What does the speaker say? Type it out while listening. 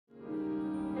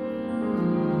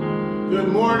Good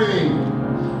morning.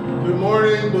 Good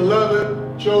morning,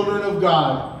 beloved children of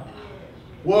God.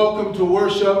 Welcome to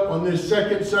worship on this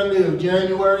second Sunday of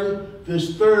January,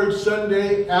 this third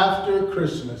Sunday after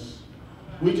Christmas.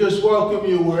 We just welcome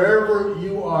you wherever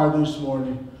you are this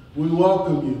morning. We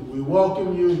welcome you. We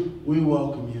welcome you. We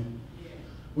welcome you.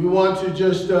 We want to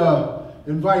just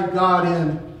invite God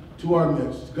in to our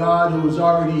midst. God who is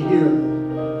already here.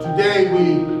 Today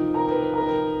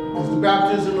is the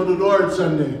baptism of the Lord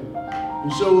Sunday.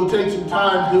 And so we'll take some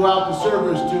time throughout the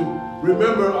service to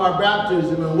remember our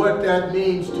baptism and what that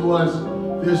means to us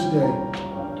this day.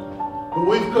 But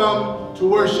we've come to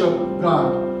worship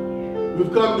God.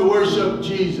 We've come to worship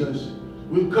Jesus.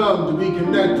 We've come to be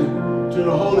connected to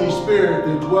the Holy Spirit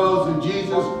that dwells in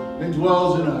Jesus and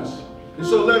dwells in us. And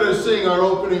so let us sing our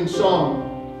opening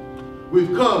song.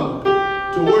 We've come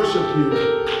to worship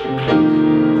you.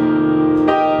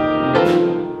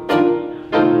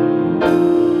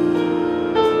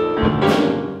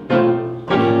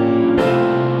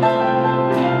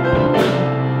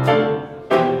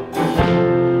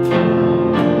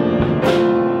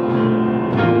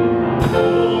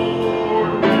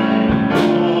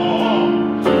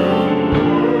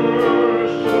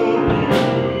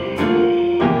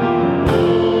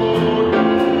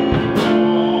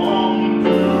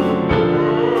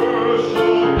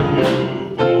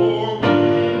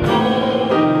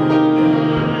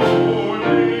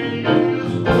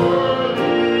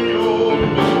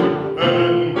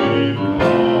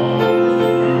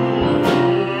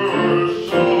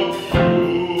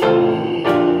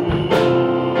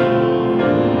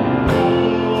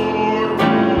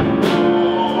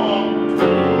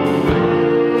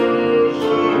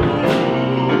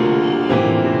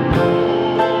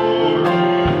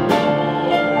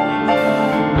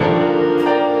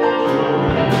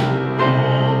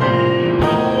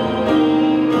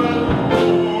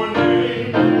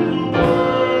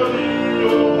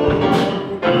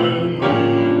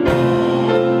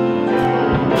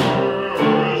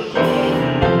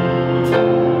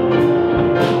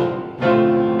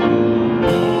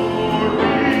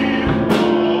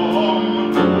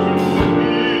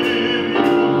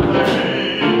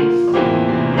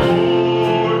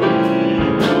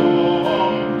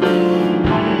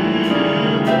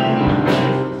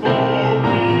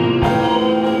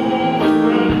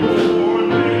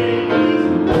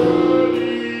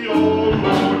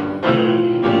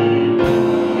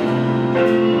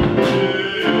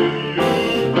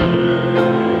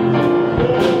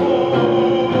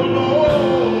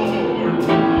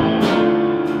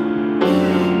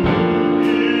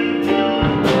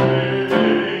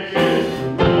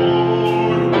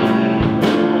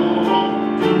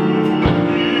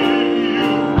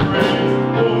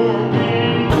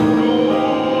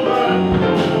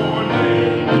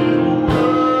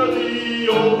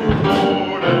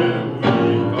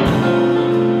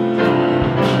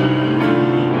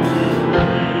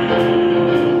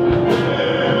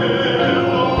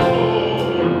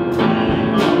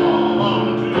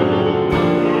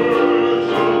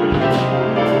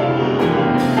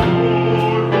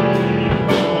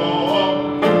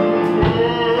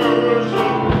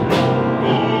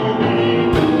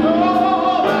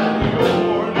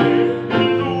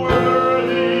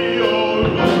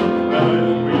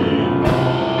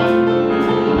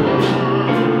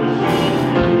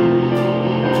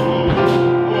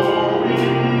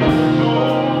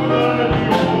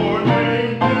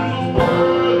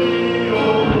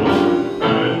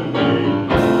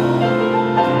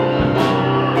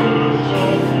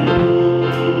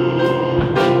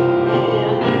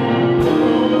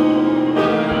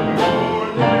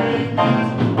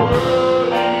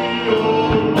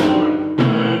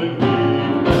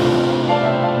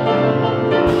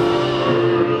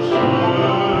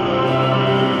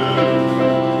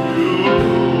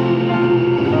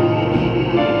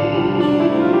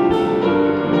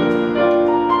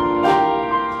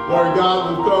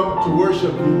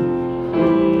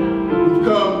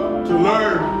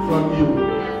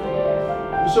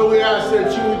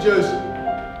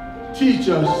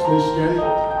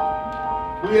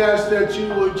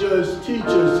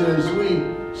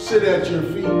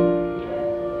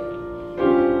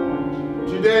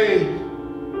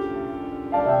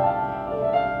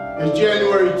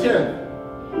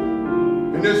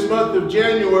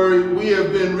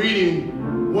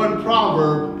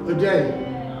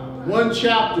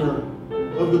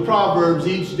 Proverbs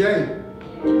each day.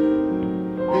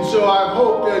 And so I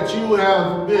hope that you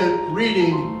have been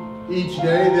reading each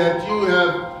day, that you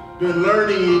have been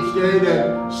learning each day,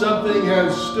 that something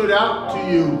has stood out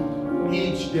to you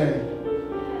each day.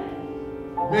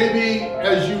 Maybe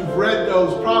as you've read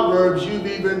those Proverbs, you've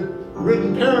even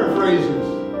written paraphrases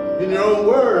in your own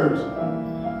words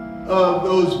of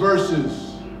those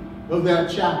verses of that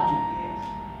chapter.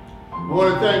 I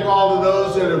want to thank all of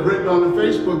those that have written on the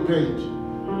Facebook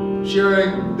page,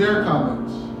 sharing their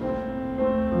comments.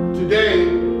 Today,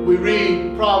 we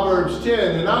read Proverbs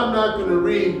 10, and I'm not going to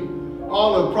read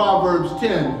all of Proverbs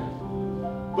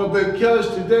 10, but because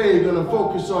today we're going to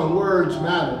focus on words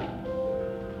matter,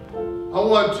 I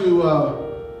want to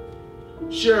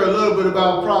share a little bit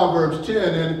about Proverbs 10,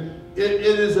 and it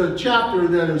is a chapter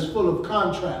that is full of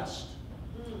contrast.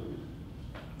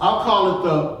 I'll call it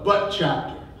the but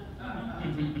chapter.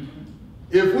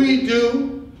 If we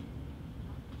do,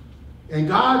 and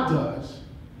God does,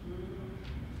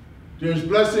 there's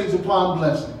blessings upon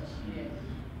blessings.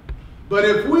 But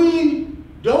if we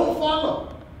don't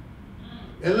follow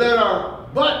and let our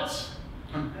butts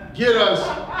get us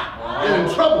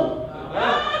in trouble,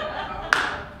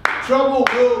 trouble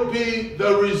will be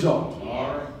the result,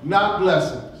 not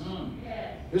blessings.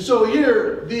 And so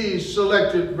here, these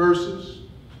selected verses.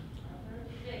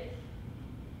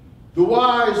 The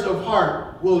wise of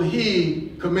heart will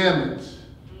heed commandments,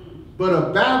 but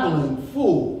a babbling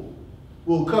fool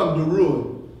will come to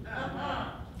ruin.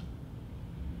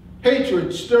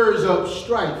 Hatred stirs up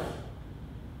strife,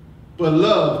 but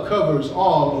love covers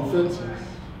all offenses.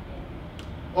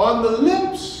 On the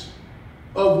lips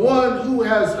of one who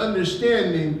has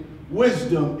understanding,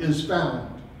 wisdom is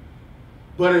found,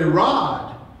 but a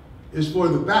rod is for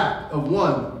the back of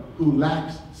one who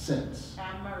lacks sense.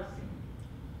 Have mercy.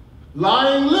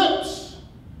 Lying lips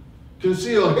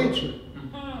conceal hatred,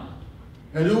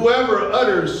 and whoever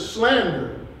utters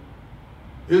slander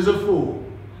is a fool.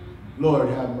 Lord,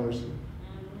 have mercy.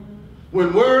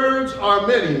 When words are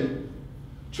many,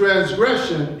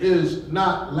 transgression is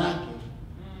not lacking,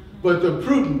 but the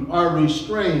prudent are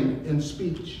restrained in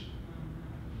speech.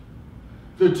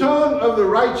 The tongue of the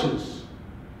righteous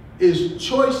is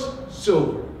choice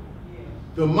silver.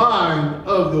 The mind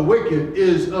of the wicked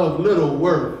is of little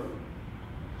worth.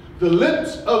 The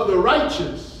lips of the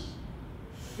righteous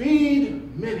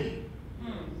feed many,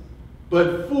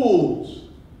 but fools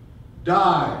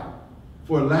die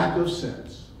for lack of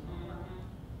sense.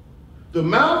 The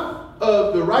mouth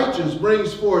of the righteous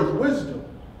brings forth wisdom,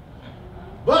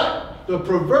 but the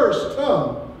perverse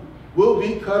tongue will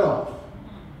be cut off.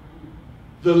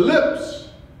 The lips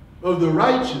of the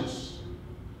righteous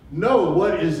know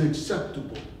what is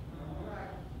acceptable,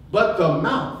 but the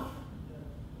mouth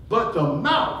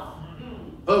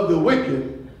of the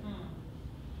wicked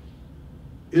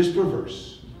is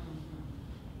perverse.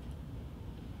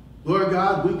 Lord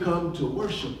God, we come to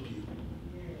worship you.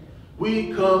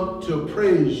 We come to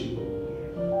praise you.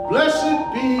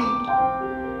 Blessed be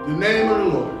the name of the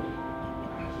Lord.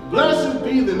 Blessed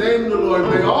be the name of the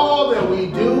Lord. May all that we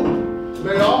do,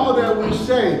 may all that we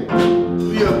say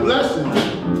be a blessing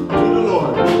to the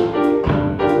Lord.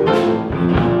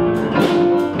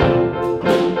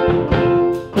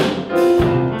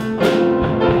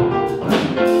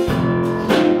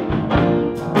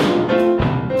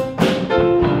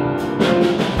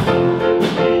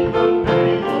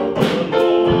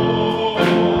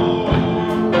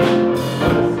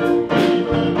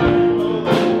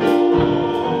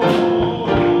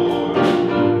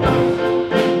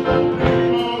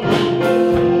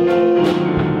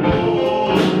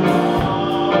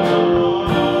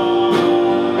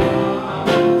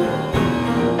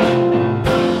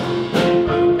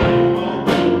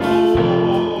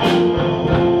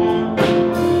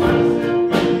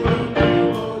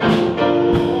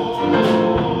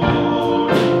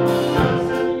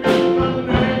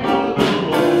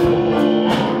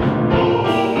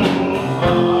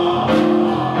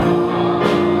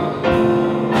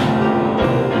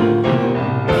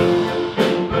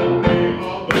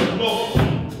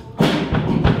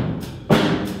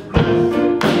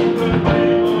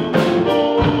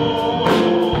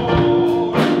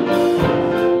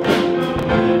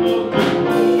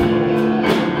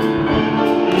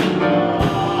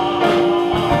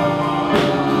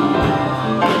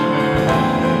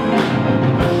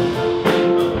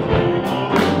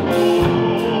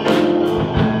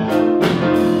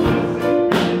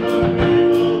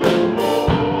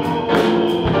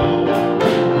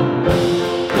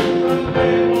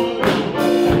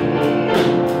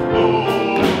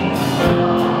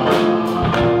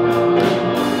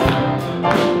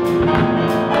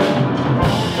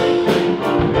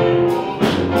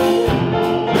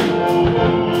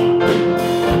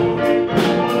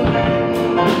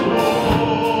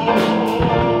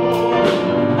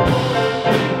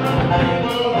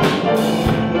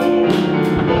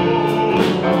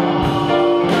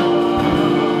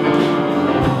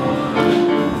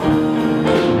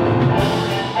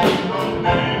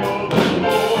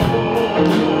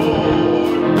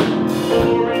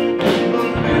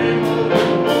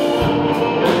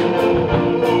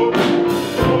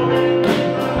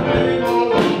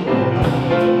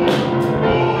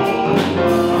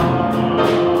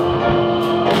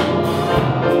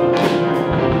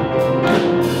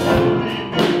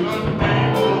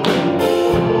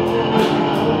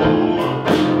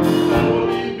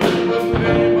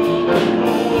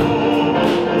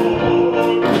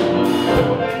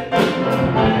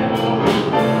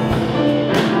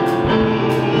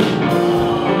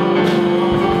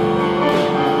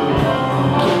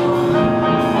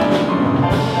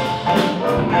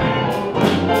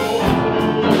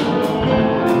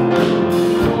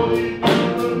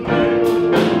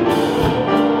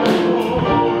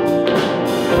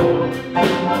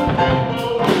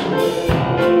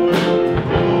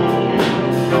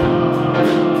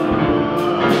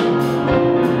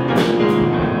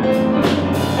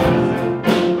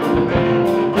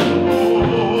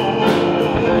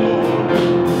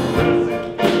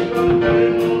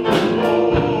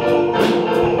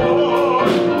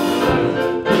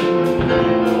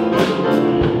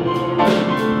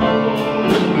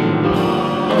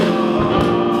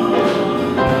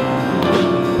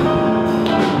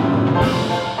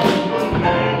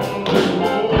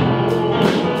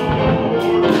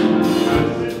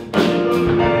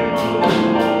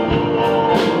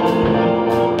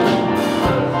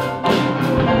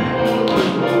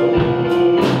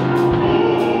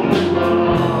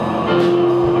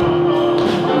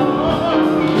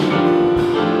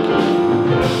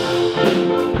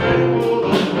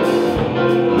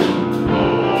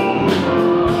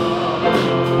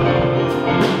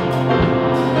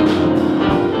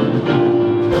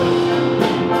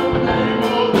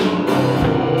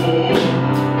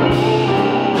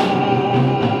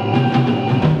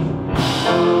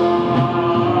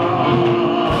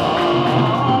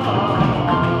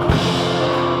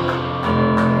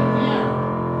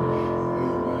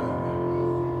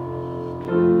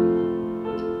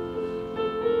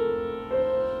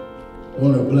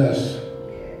 want to bless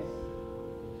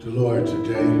the Lord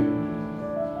today.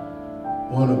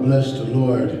 Want to bless the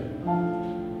Lord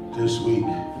this week.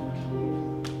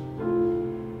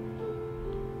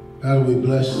 How do we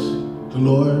bless the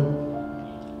Lord?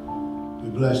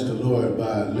 We bless the Lord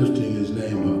by lifting his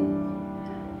name up.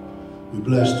 We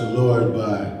bless the Lord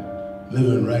by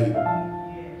living right.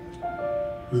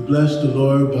 We bless the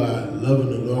Lord by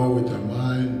loving the Lord with our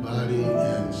mind, body,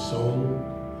 and soul,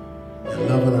 and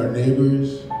loving our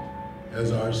neighbors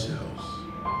as ourselves.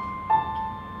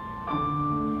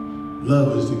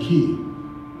 Love is the key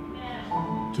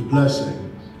to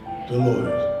blessing the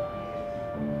Lord.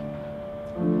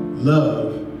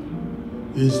 Love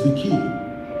is the key.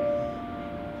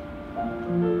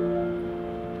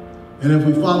 And if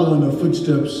we follow in the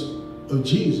footsteps of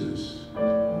Jesus,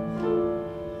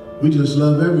 we just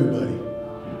love everybody.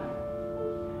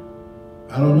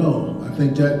 I don't know. I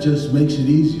think that just makes it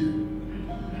easier.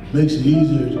 Makes it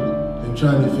easier than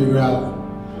trying to figure out,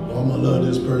 well, I'm going to love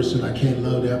this person. I can't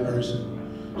love that person.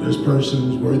 This person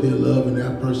is worthy of love and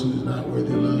that person is not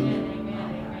worthy of love.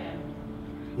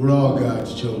 We're all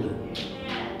God's children.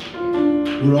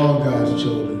 We're all God's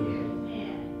children.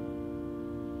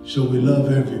 So we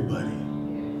love everybody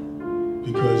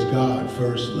because God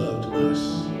first loved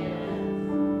us.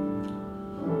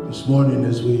 This morning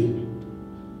as we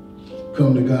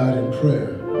come to God in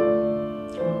prayer,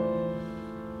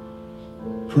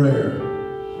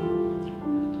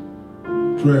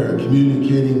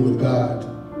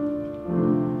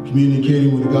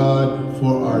 communicating with God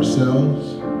for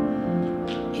ourselves,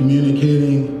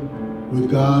 communicating with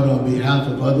God on behalf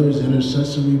of others,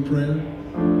 intercessory prayer.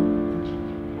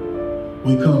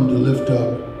 We come to lift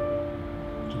up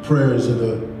the prayers of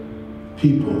the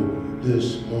people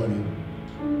this morning.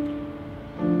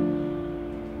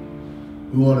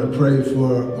 We want to pray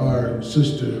for our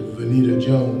sister, Vanita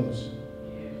Jones,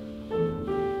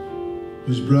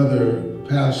 whose brother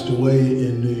passed away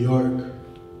in New York.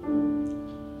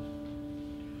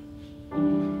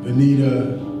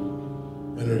 Vanita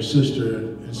and her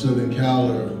sister in Southern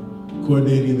Cal are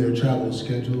coordinating their travel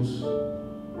schedules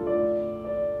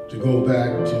to go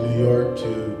back to New York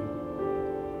to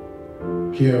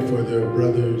care for their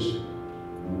brother's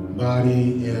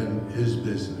body and his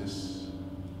business.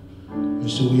 And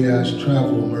so we ask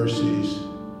travel mercies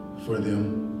for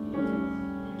them,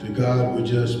 that God would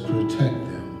just protect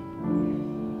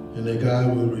them, and that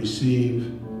God would receive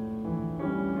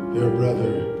their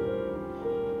brother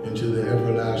into the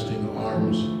everlasting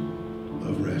arms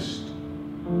of rest.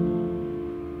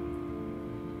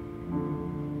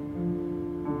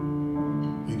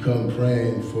 We come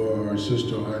praying for our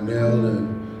sister Arnell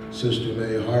and Sister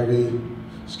May Harvey,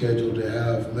 scheduled to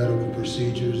have medical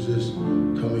procedures this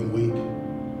coming week.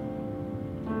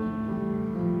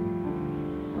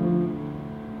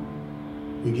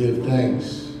 We give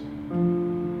thanks.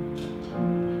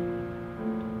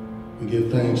 We give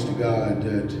thanks to God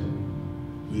that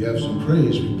we have some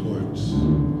praise reports.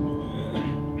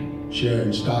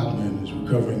 Sharon Stockman is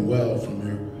recovering well from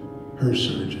her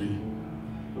surgery.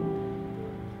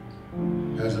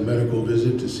 Has a medical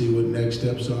visit to see what next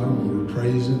steps are, and we're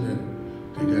praising that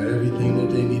they got everything that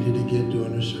they needed to get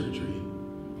during her surgery.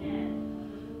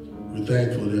 We're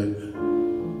thankful that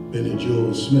Benny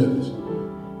Jewel Smith's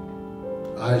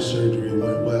eye surgery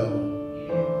went well.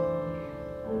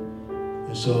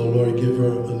 And so, Lord, give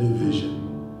her a new vision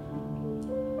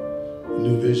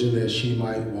that she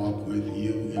might walk with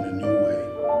you in a new way.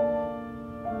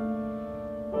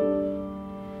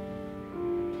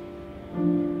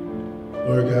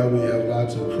 Lord God, we have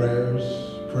lots of prayers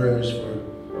for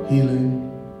healing,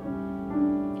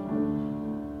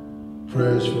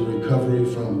 prayers for recovery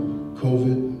from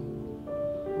COVID.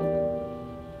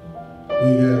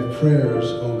 We have prayers,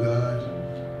 oh God,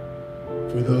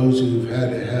 for those who've had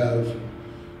to have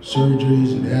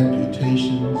surgeries and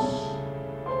amputations.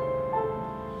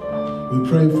 We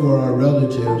pray for our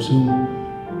relatives whom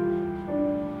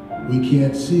we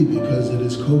can't see because it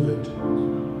is COVID.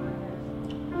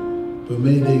 But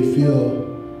may they feel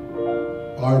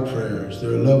our prayers,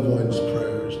 their loved ones'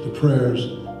 prayers, the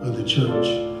prayers of the church,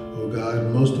 oh God,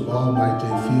 and most of all, might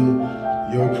they feel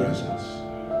your presence.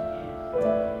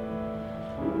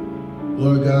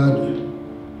 Lord God,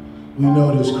 we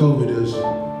know this COVID has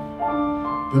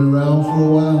been around for a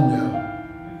while now.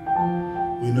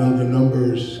 We know the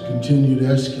numbers continue to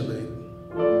escalate.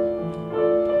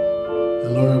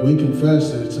 And Lord, we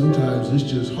confess that sometimes it's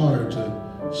just hard to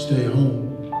stay home.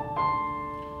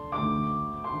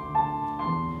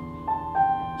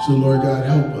 So Lord God,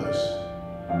 help us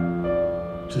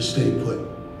to stay put.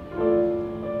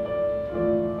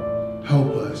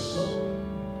 Help us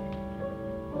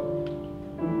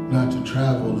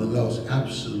travel unless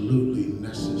absolutely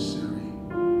necessary,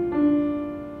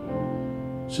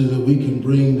 so that we can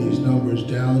bring these numbers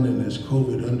down and this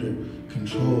COVID under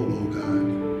control, oh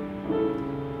God.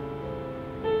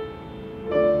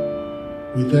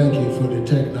 We thank you for the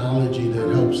technology that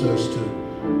helps us to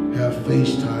have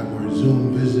FaceTime or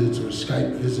Zoom visits or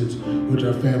Skype visits with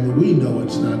our family. We know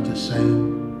it's not the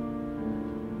same.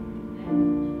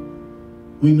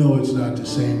 We know it's not the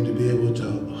same to be able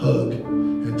to hug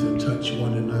and to touch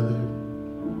one another.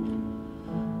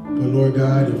 But Lord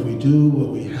God, if we do what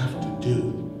we have to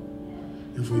do,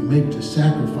 if we make the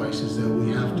sacrifices that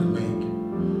we have to make,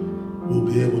 we'll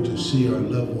be able to see our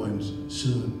loved ones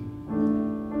soon.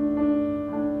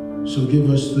 So give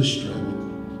us the strength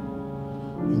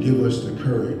and give us the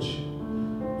courage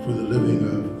for the living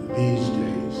of these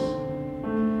days.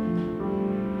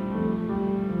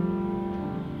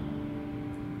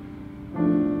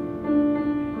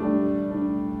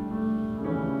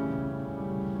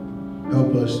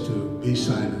 Help us to be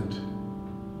silent,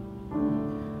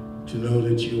 to know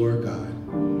that you are God.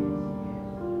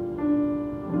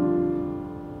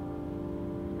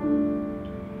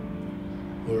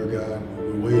 Lord God,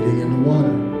 we're wading in the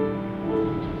water.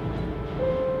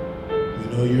 We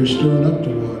know you're stirring up the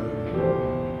water,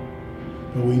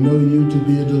 but we know you to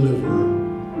be a deliverer,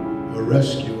 a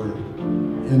rescuer,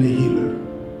 and a healer.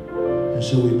 And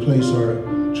so we place our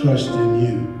trust in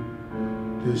you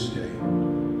this day.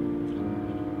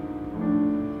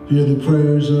 Hear the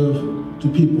prayers of the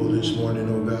people this morning,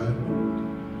 oh God,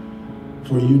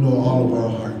 for you know all of our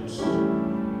hearts.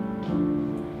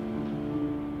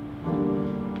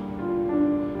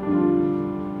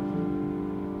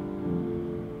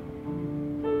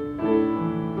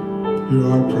 Hear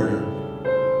our prayer.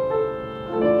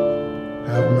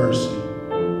 Have mercy.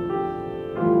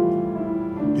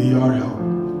 Be our help.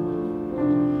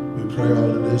 We pray all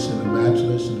of this in the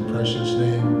matchless and precious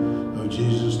name of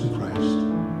Jesus the Christ,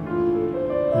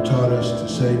 who taught us to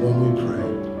say when we pray,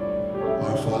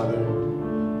 Our Father,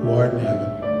 who art in heaven,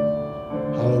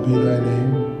 hallowed be thy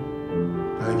name,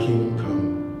 thy kingdom come,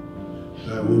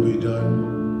 thy will be done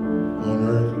on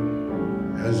earth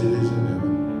as it is in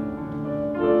heaven.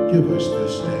 Give us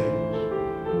this day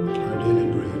our daily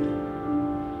bread,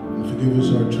 and forgive us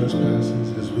our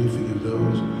trespasses as we forgive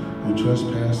those who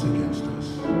trespass against us.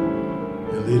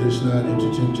 And lead us not into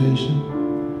temptation,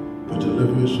 but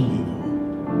deliver us from evil.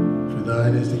 For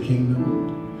thine is the kingdom,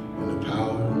 and the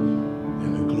power,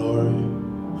 and the glory,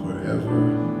 forever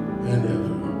and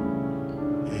ever.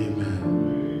 Amen.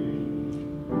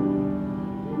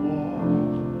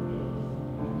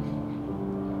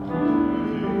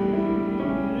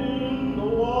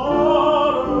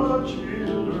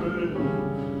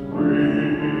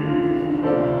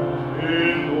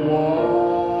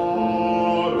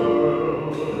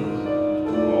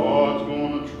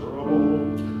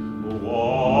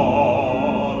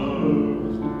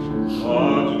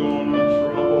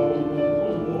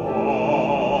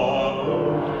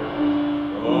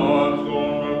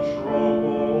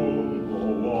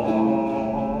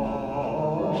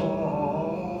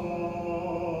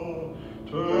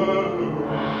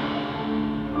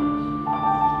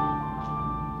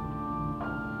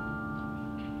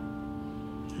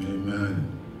 Amen.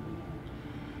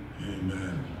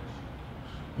 Amen.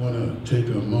 I want to take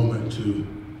a moment to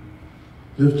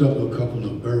lift up a couple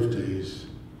of birthdays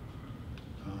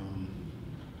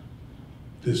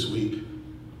this week.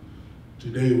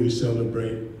 Today we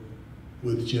celebrate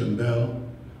with Jim Bell.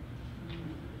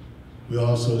 We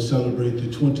also celebrate the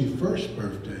 21st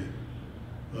birthday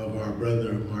of our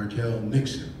brother Markel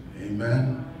Nixon.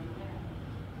 Amen.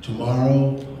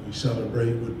 Tomorrow we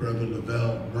celebrate with Brother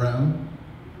Lavelle Brown.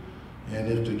 And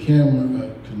if the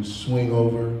camera can swing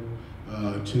over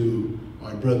to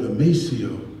our brother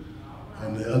Maceo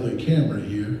on the other camera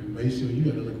here. Maceo, you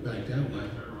got to look back that way.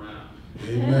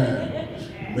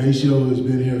 Amen. Maceo has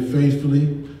been here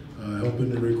faithfully,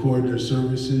 helping to record the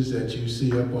services that you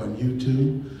see up on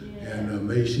YouTube. And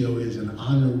Maceo is an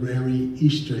honorary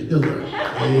Easter Hiller.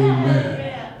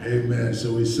 Amen. Amen.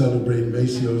 So we celebrate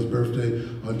Maceo's birthday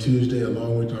on Tuesday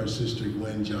along with our sister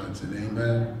Gwen Johnson.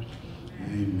 Amen.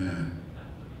 Amen.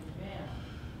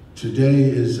 Today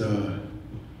is,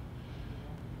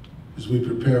 as we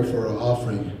prepare for our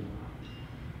offering,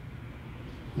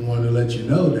 we want to let you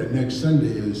know that next Sunday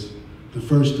is the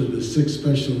first of the 6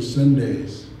 special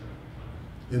Sundays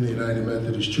in the United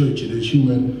Methodist Church. It is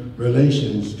Human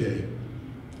Relations Day.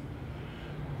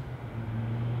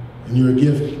 And your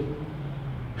gift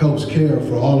helps care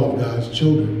for all of God's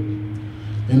children.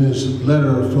 In his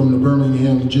letter from the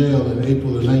Birmingham jail in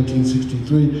April of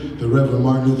 1963, the Reverend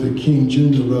Martin Luther King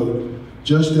Jr. wrote,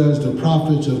 Just as the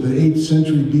prophets of the 8th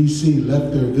century BC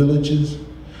left their villages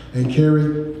and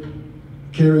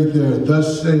carried their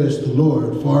 "Thus saith the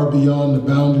Lord" far beyond the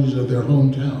boundaries of their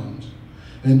hometowns.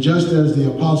 And just as the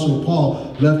Apostle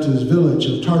Paul left his village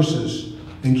of Tarsus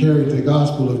and carried the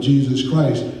gospel of Jesus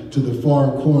Christ to the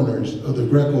far corners of the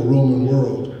Greco-Roman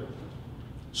world,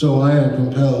 so I am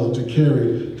compelled to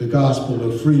carry the gospel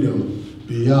of freedom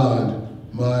beyond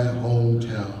my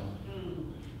hometown.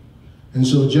 And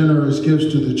so generous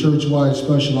gifts to the church-wide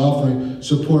special offering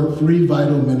support 3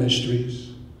 vital ministries: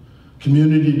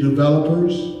 community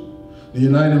developers, the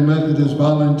United Methodist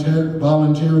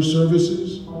Volunteer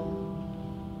Services,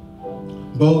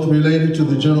 both related to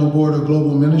the General Board of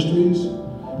Global Ministries,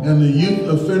 and the Youth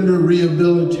Offender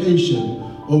Rehabilitation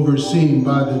overseen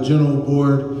by the General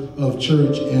Board of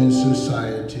Church and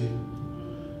Society.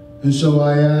 And so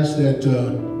I ask that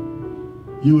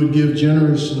you would give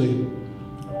generously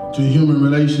to Human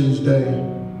Relations Day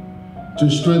to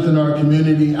strengthen our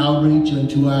community outreach and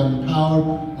to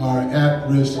empower our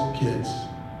at-risk kids.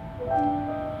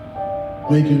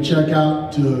 Make your check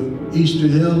out to Easter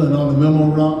Hill, and on the memo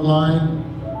line,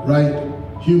 write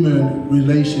Human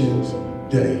Relations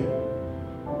Day.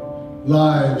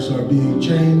 Lives are being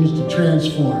changed and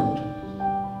transformed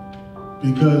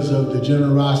because of the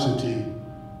generosity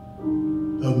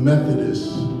of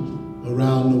Methodists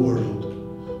around the world,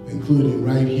 including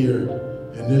right here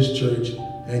in this church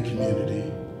and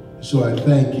community. So I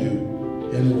thank you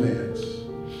in advance.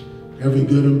 Every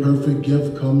good and perfect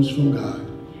gift comes from God.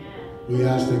 We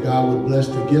ask that God would bless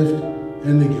the gift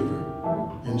and the giver.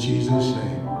 In Jesus'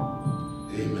 name,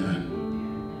 amen.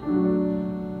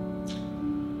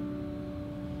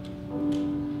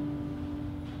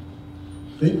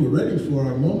 I think we're ready for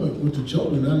our moment with the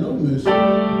children. I know Miss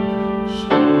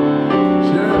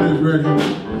Sharon is ready.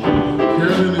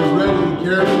 Carolyn is ready.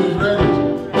 Carolyn is ready.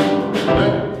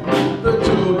 Let the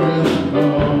children go.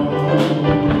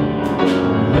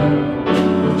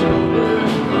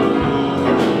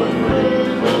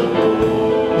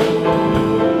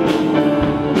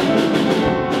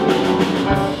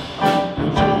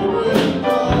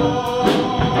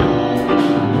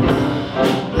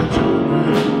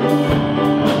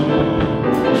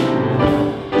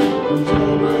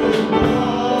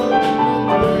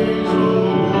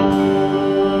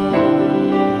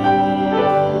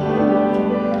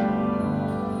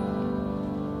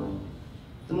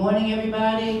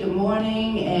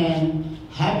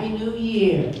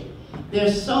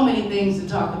 There's so many things to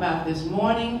talk about this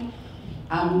morning.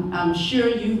 I'm sure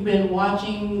you've been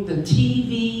watching the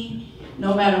TV,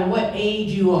 no matter what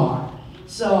age you are.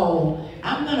 So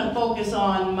I'm going to focus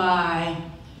on my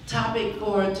topic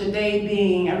for today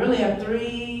being, I really have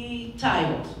 3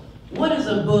 titles. What is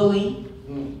a bully?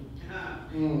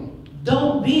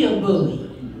 Don't be a bully.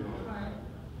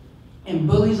 And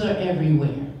bullies are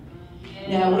everywhere.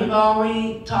 Now, we've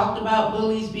already talked about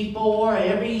bullies before.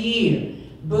 Every year,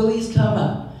 bullies come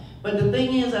up. But the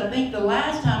thing is, I think the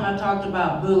last time I talked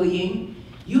about bullying,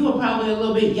 you were probably a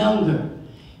little bit younger.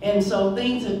 And so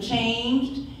things have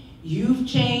changed. You've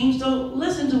changed. So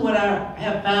listen to what I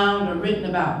have found or written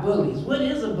about bullies. What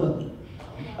is a bully?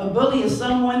 A bully is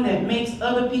someone that makes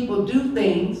other people do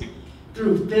things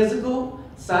through physical,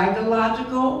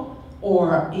 psychological,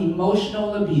 or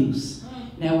emotional abuse.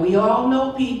 Now, we all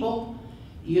know people.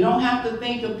 You don't have to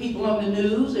think of people on the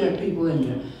news. There are people in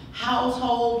your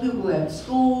household, people at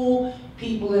school,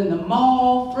 people in the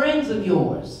mall, friends of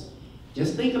yours.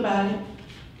 Just think about it.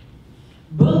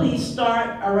 Bullies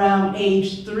start around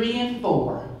age 3 and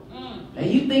 4. Now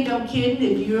you think I'm kidding.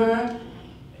 If you're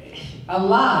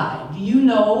alive, you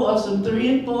know of some 3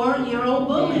 and 4-year-old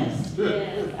bullies.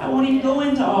 I won't even go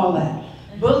into all that.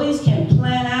 Bullies can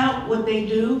plan out what they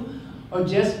do or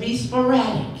just be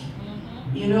sporadic.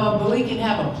 You know, a bully can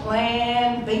have a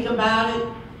plan, think about it,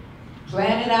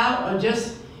 plan it out, or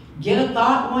just get a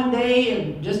thought one day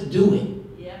and just do it.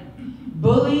 Yeah.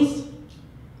 Bullies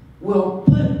will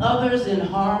put others in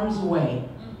harm's way.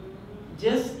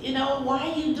 Just, you know,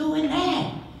 why are you doing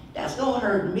that? That's gonna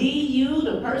hurt me, you,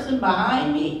 the person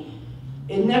behind me.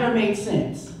 It never makes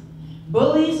sense.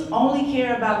 Bullies only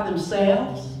care about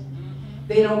themselves.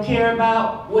 They don't care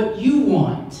about what you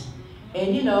want.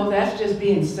 And you know, that's just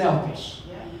being selfish.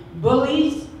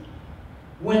 Bullies,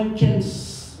 when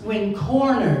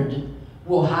cornered,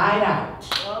 will hide out.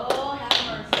 Oh,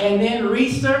 have mercy. And then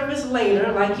resurface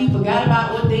later like you forgot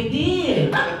about what they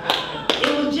did.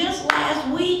 It was just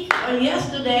last week or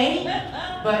yesterday,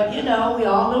 but you know, we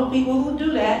all know people who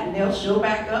do that, and they'll show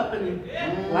back up and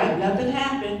like nothing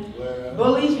happened.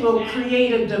 Bullies will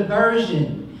create a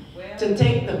diversion to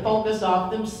take the focus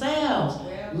off themselves.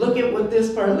 look at what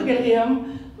this person, look at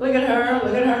him, look at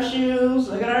her shoes,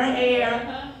 look at her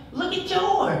hair. Look at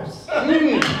yours. I don't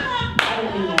mean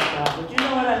that, God, but you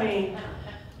know what I mean.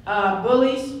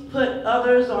 Bullies put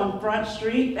others on Front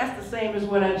Street. That's the same as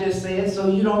what I just said, so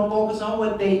you don't focus on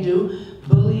what they do.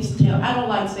 Bullies tell, I don't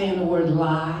like saying the word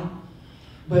lie,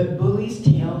 but bullies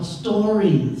tell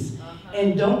stories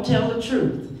and don't tell the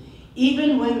truth.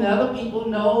 Even when the other people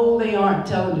know they aren't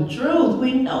telling the truth,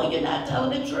 we know you're not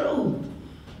telling the truth.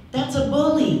 That's a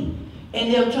bully,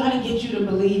 and they'll try to get you to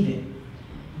believe it.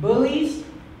 Bullies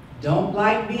don't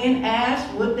like being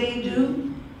asked what they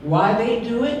do, why they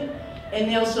do it, and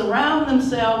they'll surround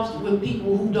themselves with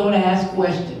people who don't ask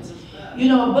questions. You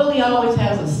know, a bully always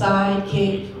has a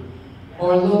sidekick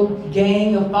or a little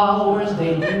gang of followers.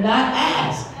 They do not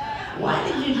ask, why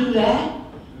did you do that?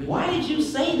 Why did you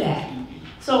say that?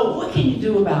 So what can you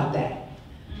do about that?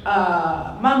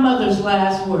 My mother's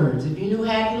last words, if you knew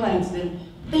Hattie Langston,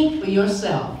 think for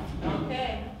yourself.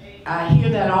 Okay. I hear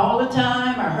that all the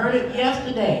time. I heard it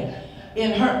yesterday.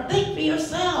 In her, think for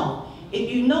yourself. If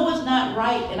you know it's not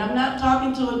right, and I'm not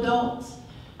talking to adults,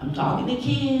 I'm talking to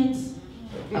kids,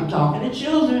 I'm talking to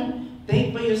children,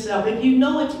 think for yourself. If you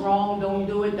know it's wrong, don't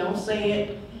do it, don't say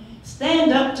it.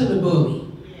 Stand up to the bully.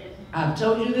 I've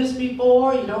told you this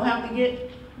before, you don't have to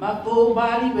get my full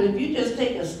body, but if you just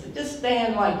just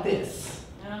stand like this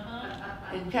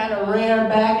and kind of rear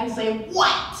back and say,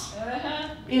 what?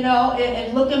 You know,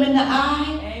 and look them in the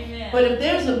eye. Amen. But if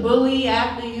there's a bully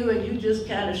after you and you just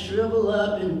kind of shrivel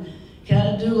up and kind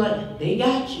of do like, they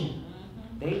got you.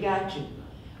 They got you.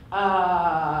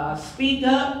 Speak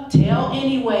up, tell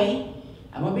anyway.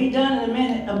 I'm going to be done in a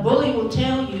minute. A bully will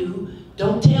tell you,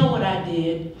 don't tell what I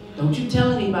did. Don't you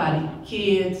tell anybody.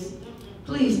 Kids,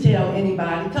 please tell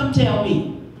anybody. Come tell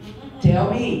me.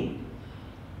 Tell me.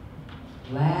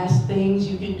 Last things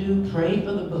you can do, pray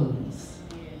for the bullies.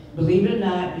 Believe it or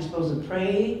not, you're supposed to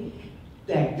pray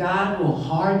that God will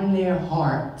harden their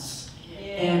hearts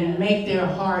and make their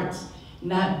hearts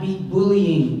not be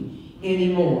bullying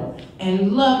anymore.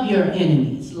 And love your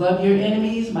enemies. Love your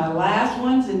enemies. My last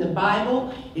one's in the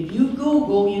Bible. If you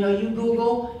Google, you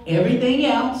Google everything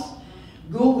else,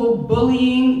 Google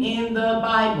bullying in the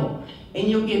Bible, and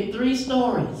you'll get 3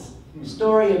 stories. The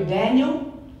story of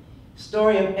Daniel, the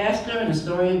story of Esther, and the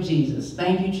story of Jesus.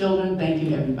 Thank you, children. Thank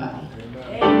you, everybody.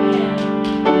 Amen.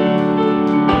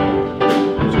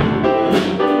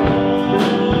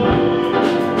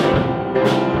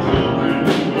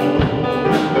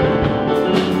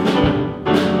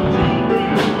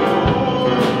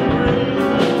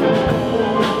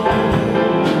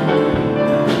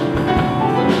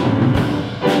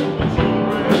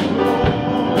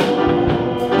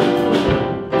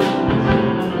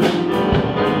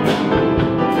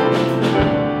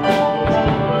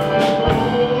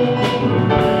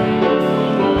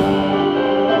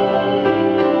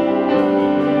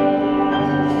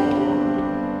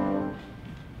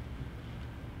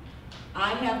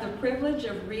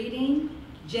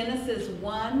 Genesis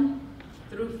 1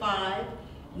 through 5,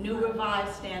 New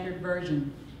Revised Standard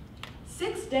Version.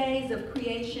 6 days of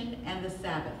creation and the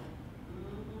Sabbath.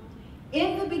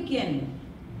 In the beginning,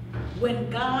 when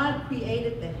God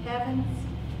created the heavens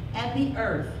and the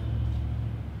earth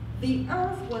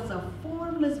was a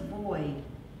formless void,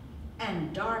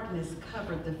 and darkness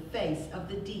covered the face of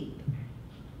the deep,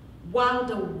 while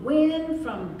the wind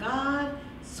from God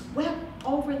swept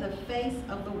over the face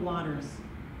of the waters.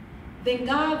 Then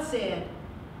God said,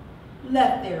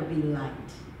 let there be light.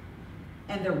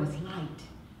 And there was light.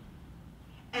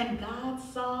 And God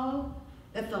saw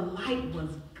that the light was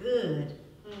good.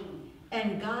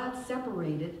 And God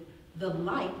separated the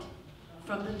light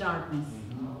from the darkness.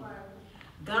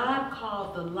 God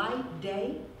called the light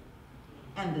day,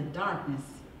 and the darkness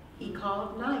he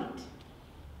called night.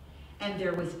 And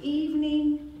there was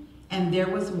evening, and there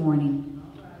was morning,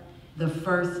 the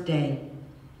first day.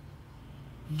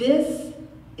 This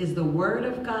is the word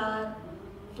of God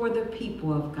for the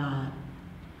people of God.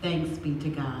 Thanks be to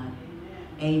God.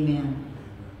 Amen.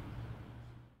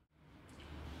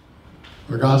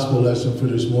 Our gospel lesson for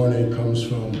this morning comes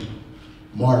from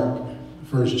Mark,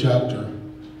 the 1st chapter,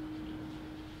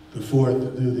 the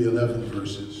 4th through the 11th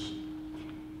verses.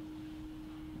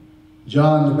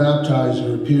 John the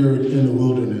Baptizer appeared in the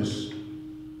wilderness,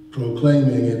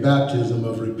 proclaiming a baptism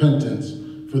of repentance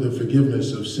for the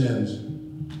forgiveness of sins.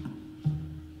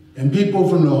 And people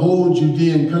from the whole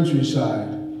Judean countryside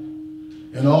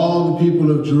and all the people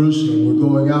of Jerusalem were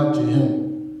going out to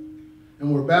him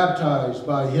and were baptized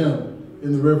by him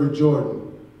in the river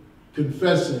Jordan,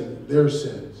 confessing their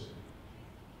sins.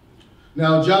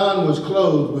 Now John was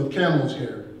clothed with camel's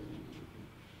hair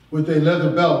with a leather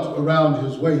belt around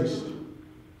his waist,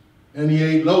 and he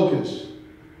ate locusts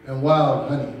and wild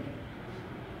honey.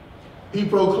 He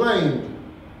proclaimed,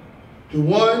 "The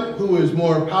one who is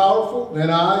more powerful than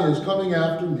I is coming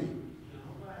after me.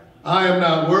 I am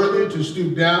not worthy to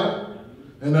stoop down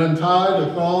and untie the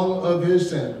thong of his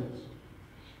sandals.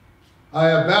 I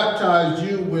have baptized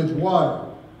you with water,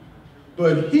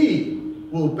 but he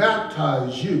will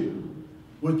baptize you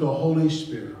with the Holy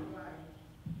Spirit."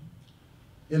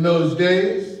 In those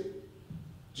days,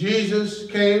 Jesus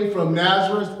came from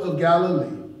Nazareth of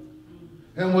Galilee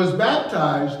and was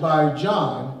baptized by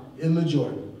John in the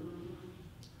Jordan.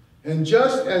 And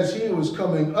just as he was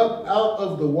coming up out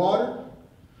of the water,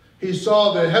 he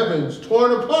saw the heavens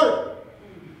torn apart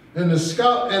and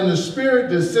the Spirit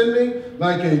descending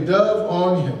like a dove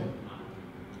on him.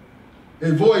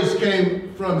 A voice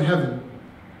came from heaven,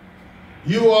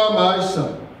 "You are my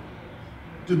Son,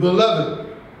 the beloved.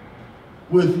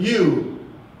 With you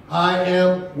I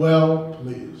am well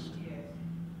pleased."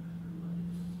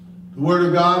 The word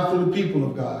of God for the people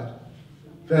of God.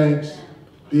 Thanks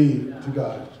be to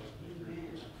God.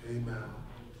 Amen.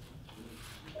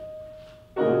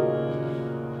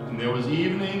 And there was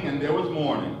evening and there was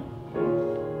morning,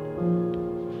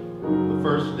 the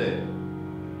first day.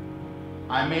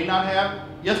 I may not have,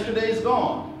 yesterday's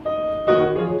gone,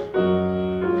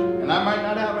 and I might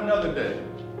not have another day.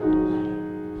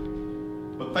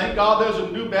 But thank God there's a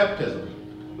new baptism.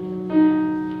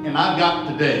 And I've got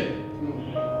today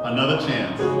another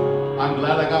chance. I'm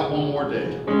glad I got one more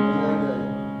day.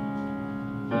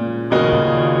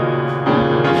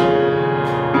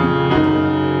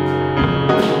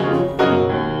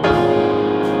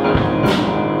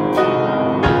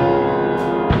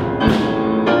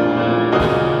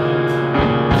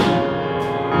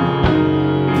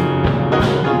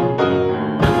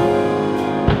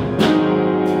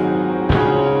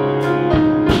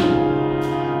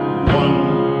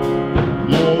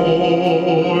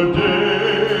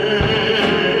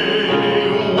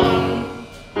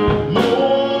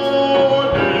 More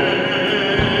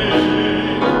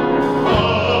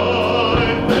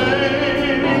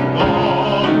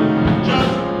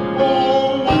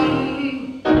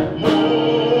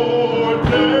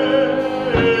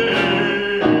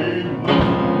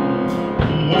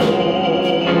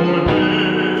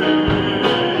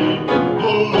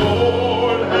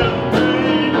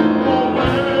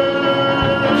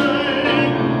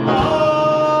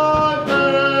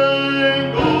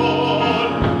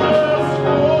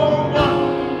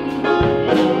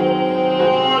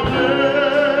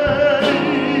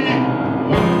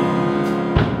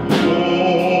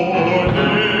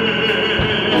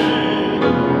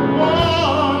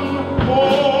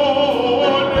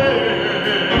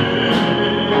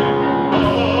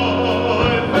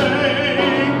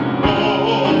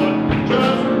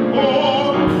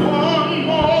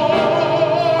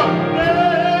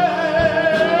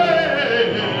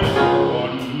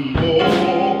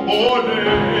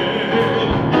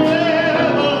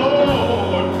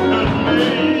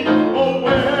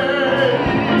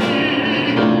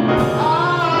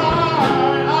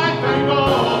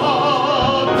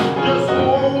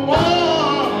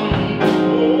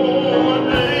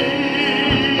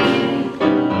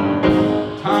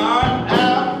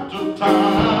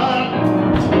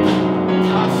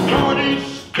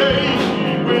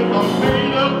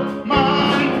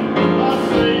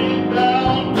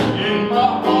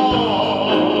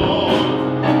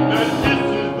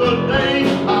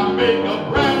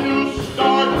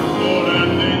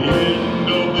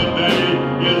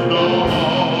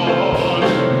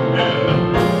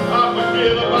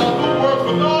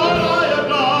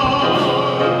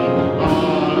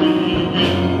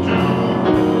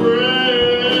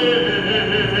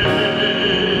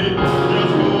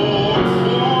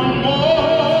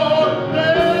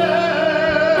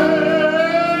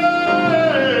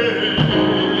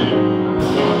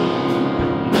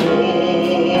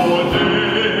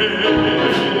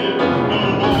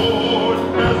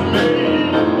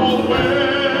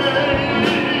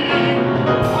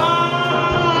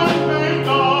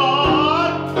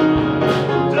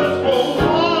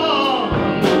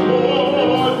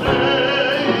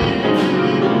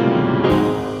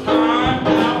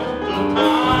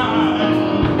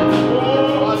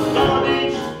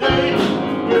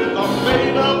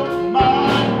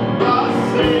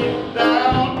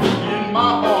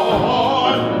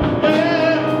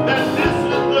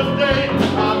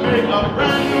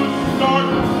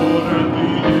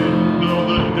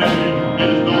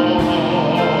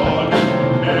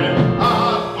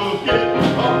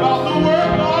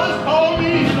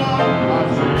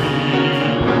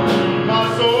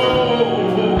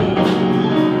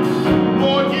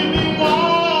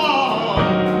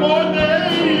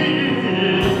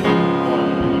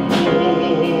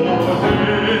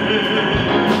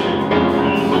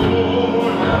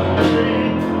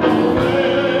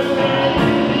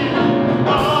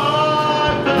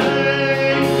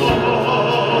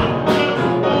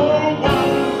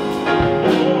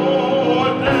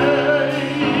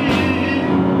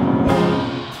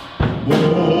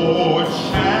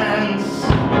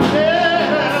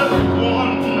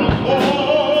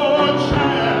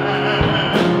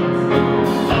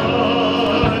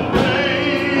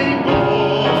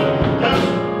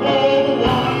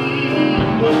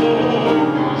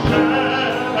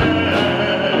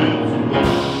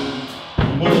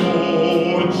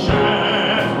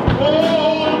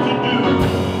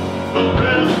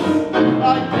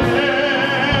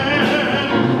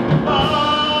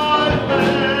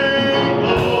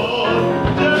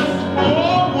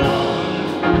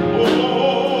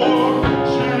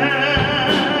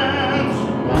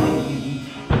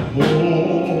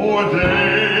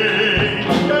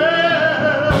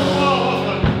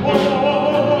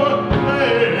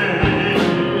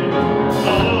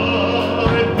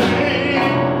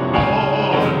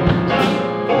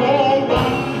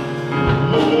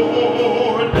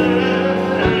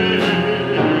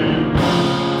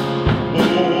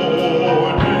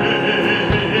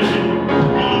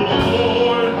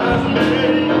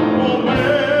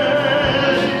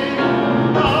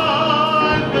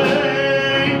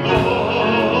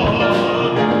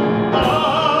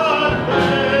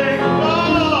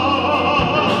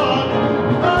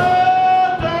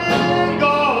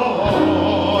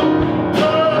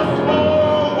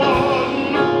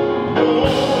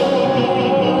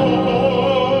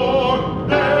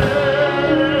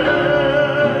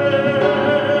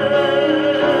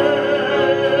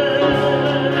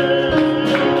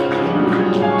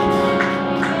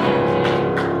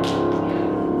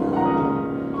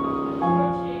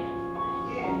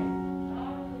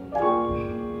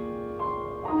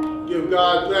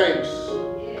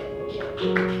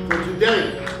for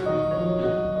today,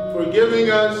 for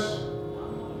giving us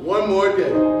one more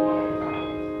day.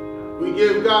 We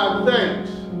give God thanks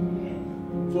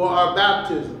for our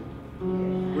baptism,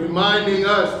 reminding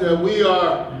us that we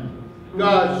are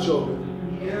God's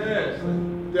children,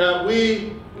 that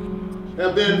we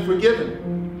have been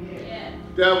forgiven,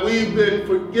 that we've been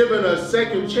forgiven a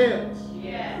second chance,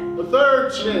 a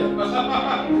third chance,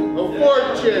 a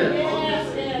fourth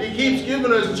chance. He keeps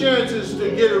giving us chances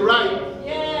to get it right.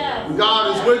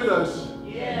 God is with us.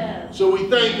 So we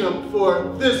thank Him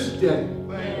for this day.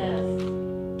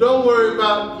 Don't worry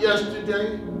about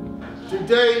yesterday.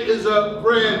 Today is a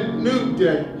brand new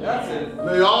day.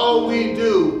 May all we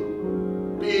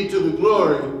do be to the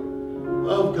glory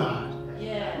of God.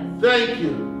 Thank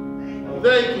you.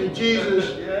 Thank you, Jesus,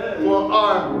 for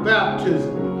our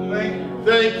baptism.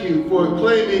 Thank you for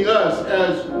claiming us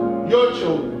as your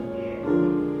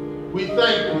children. We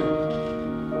thank you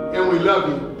and we love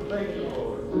you.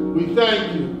 We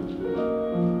thank you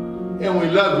and we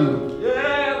love you.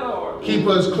 Keep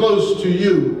us close to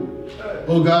you,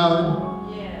 oh God.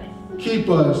 Keep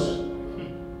us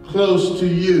close to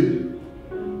you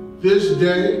this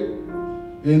day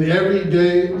and every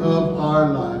day of our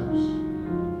lives.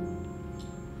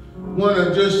 Want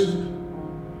to just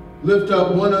lift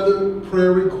up one other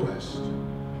prayer request.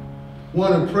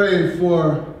 Want to pray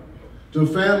for the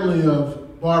family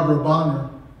of Barbara Bonner,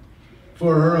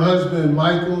 for her husband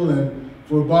Michael, and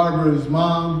for Barbara's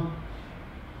mom,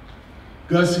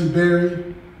 Gussie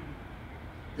Berry,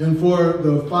 and for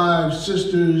the 5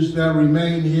 sisters that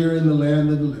remain here in the land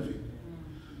of the living.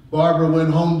 Barbara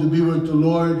went home to be with the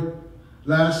Lord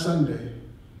last Sunday.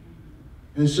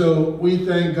 And so we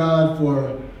thank God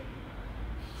for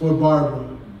Barbara,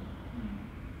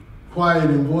 quiet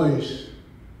in voice,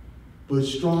 but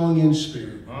strong in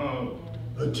spirit.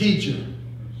 A teacher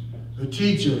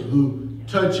who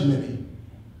touched many,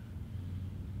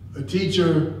 a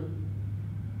teacher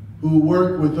who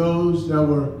worked with those that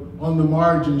were on the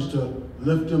margins to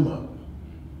lift them up.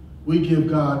 We give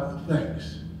God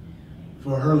thanks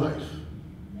for her life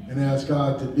and ask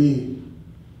God to be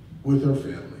with her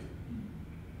family.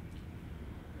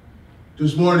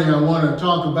 This morning I want to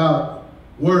talk about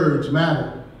words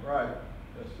matter. Right.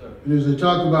 Yes, sir. And as I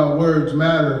talk about words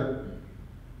matter,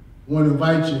 I want to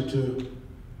invite you to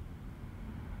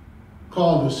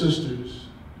call the sisters,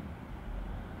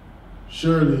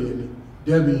 Shirley and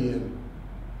Debbie and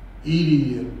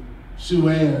Edie and Sue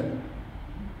Ann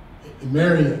and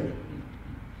Marion,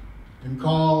 and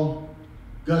call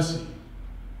Gussie.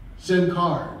 Send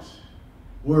cards.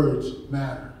 Words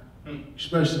matter,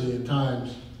 especially in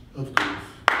times of grief.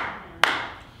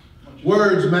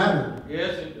 Words matter.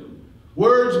 Yes, it do.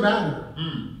 Words matter.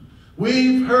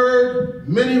 We've heard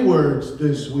many words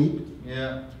this week.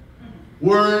 Yeah.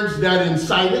 Words that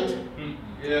incited.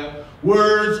 Yeah.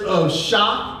 Words of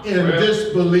shock and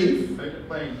disbelief.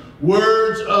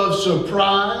 Words of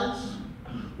surprise.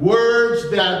 Words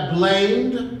that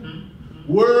blamed.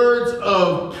 Words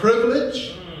of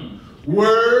privilege.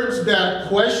 Words that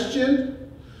questioned.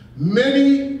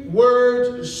 Many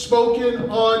words spoken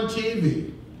on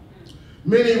TV.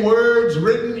 Many words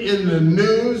written in the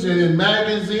news and in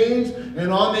magazines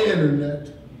and on the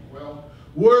internet.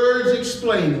 Words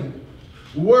explaining.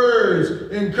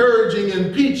 Words encouraging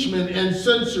impeachment and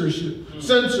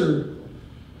censored.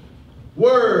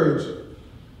 Words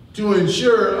to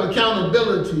ensure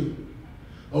accountability.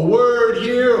 A word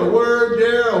here, a word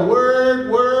there, a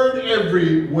word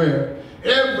everywhere.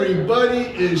 Everybody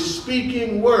is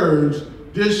speaking words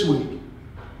this week.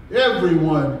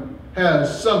 Everyone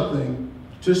has something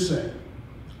to say.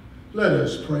 Let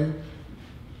us pray.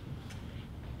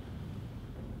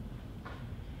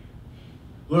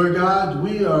 Lord God,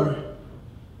 we are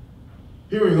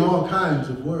hearing all kinds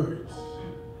of words.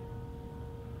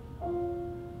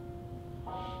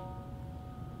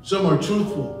 Some are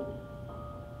truthful,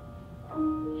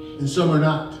 and some are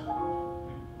not.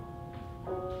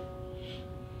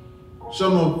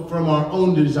 Some are from our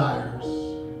own desires.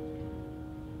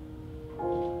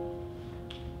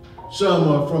 Some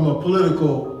are from a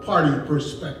political party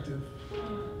perspective.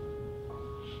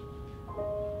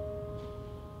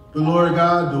 But Lord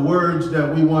God, the words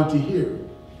that we want to hear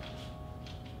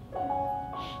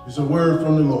is a word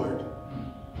from the Lord.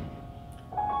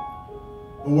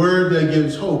 A word that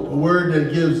gives hope, a word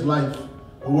that gives life,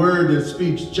 a word that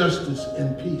speaks justice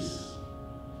and peace.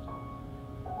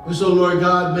 And so, Lord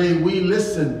God, may we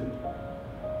listen.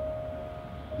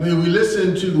 May we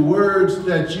listen to the words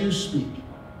that you speak.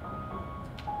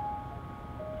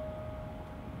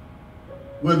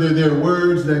 Whether they're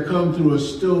words that come through a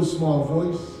still small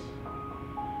voice,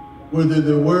 whether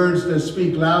they're words that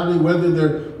speak loudly, whether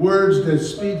they're words that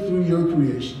speak through your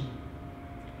creation.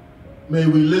 May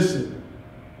we listen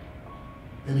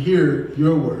and hear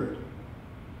your word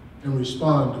and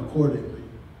respond accordingly.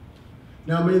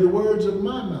 Now may the words of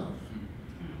my mouth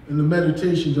and the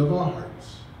meditations of our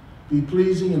hearts be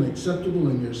pleasing and acceptable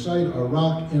in your sight, our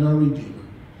rock and our redeemer.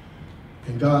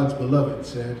 And God's beloved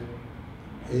said,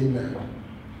 amen.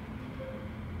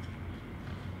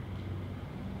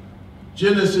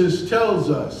 Genesis tells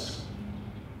us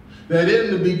that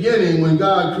in the beginning, when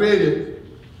God created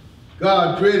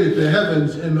the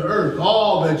heavens and the earth,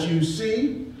 all that you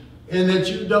see and that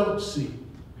you don't see.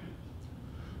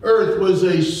 Earth was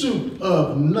a soup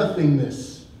of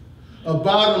nothingness, a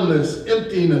bottomless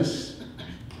emptiness,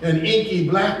 and inky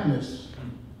blackness.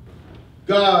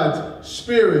 God's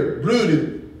spirit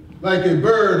brooded like a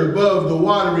bird above the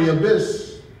watery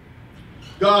abyss.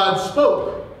 God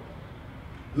spoke,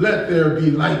 "Let there be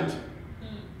light,"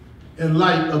 and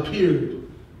light appeared.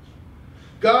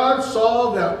 God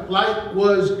saw that light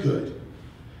was good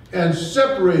and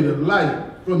separated light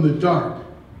from the dark.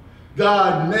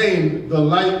 God named the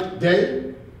light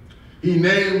day. He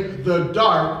named the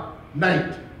dark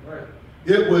night. Right.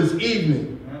 It was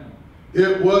evening.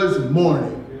 It was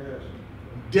morning.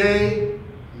 Day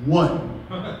one.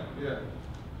 Yeah.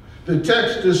 The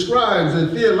text describes a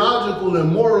theological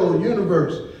and moral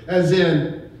universe, as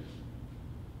in,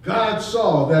 God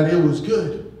saw that it was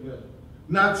good. Yeah.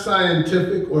 Not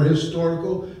scientific or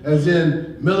historical, as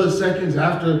in milliseconds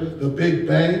after the Big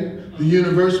Bang, the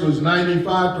universe was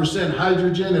 95%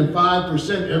 hydrogen and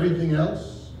 5% everything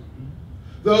else.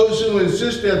 Those who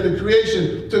insist that the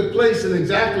creation took place in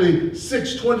exactly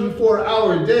 6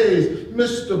 24-hour days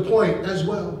miss the point as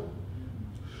well.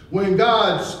 When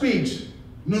God speaks,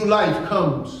 new life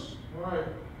comes. All right.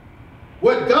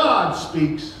 What God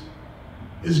speaks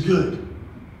is good.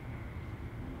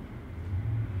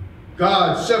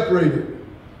 God separated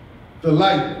the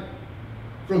light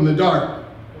from the dark,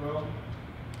 Well,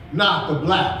 not the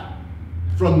black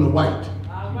from the white,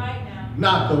 All right now.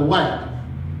 not the white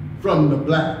from the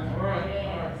black. all right.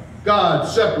 All right. God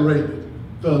separated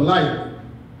the light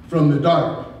from the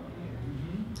dark.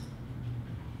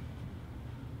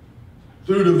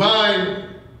 Through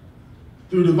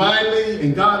divinely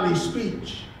and godly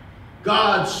speech,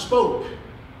 God spoke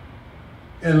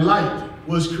and light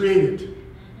was created.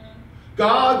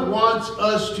 God wants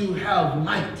us to have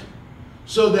light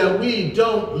so that we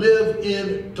don't live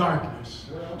in darkness,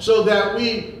 so that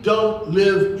we don't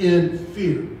live in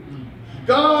fear.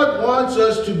 God wants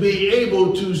us to be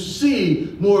able to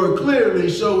see more clearly,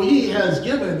 so he has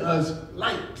given us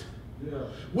light. Yeah.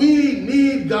 We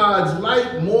need God's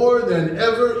light more than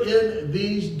ever in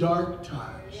these dark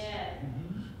times. Yes.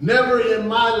 Never in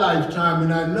my lifetime,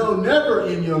 and I know never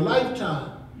in your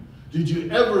lifetime, did you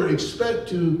ever expect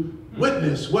to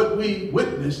witness what we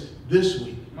witnessed this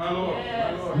week. My Lord.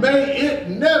 Yes. My Lord. May it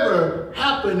never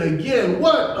happen again.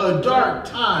 What a dark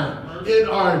time in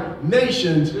our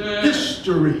nation's Yes.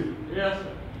 history. Yes, sir.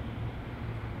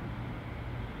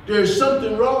 There's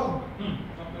something wrong.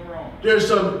 Something wrong. There's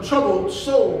some troubled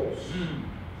souls.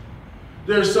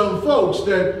 There's some folks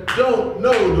that don't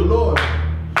know the Lord.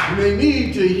 And they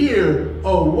need to hear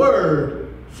a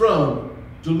word from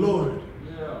the Lord.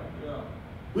 Yeah, yeah.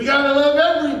 We got to love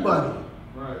everybody.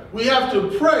 Right. We have to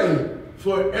pray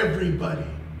for everybody,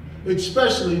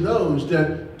 especially those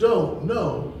that don't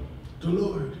know the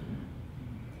Lord.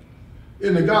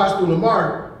 In the Gospel of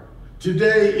Mark,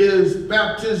 today is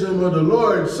Baptism of the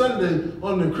Lord Sunday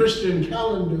on the Christian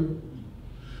calendar.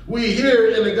 We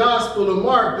hear in the Gospel of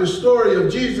Mark the story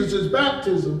of Jesus'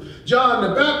 baptism. John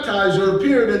the Baptizer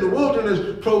appeared in the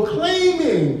wilderness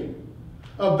proclaiming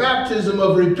a baptism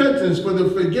of repentance for the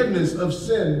forgiveness of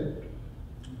sin.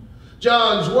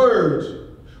 John's words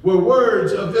were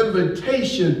words of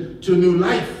invitation to new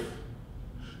life.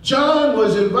 John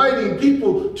was inviting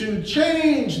people to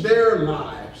change their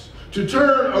lives, to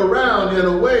turn around and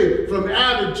away from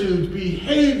attitudes,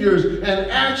 behaviors,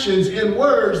 and actions and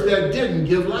words that didn't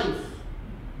give life.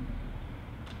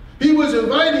 He was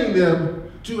inviting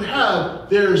them to have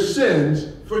their sins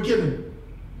forgiven.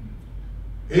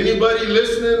 Anybody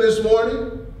listening this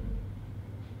morning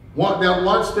that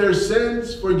wants their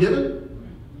sins forgiven?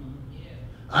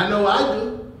 I know I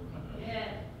do.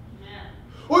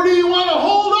 Or do you want to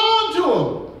hold on to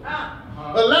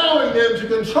them, allowing them to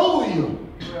control you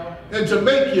and to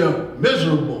make you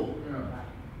miserable?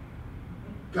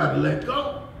 Got to let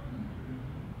go.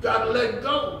 Got to let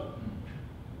go.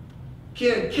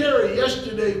 Can't carry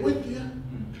yesterday with you,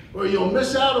 or you'll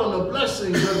miss out on the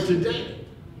blessings of today.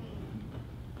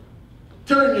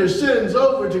 Turn your sins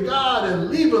over to God and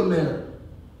leave them there.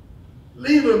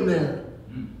 Leave them there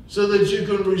so that you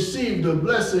can receive the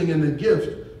blessing and the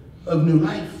gift of new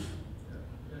life.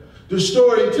 The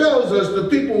story tells us the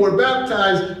people were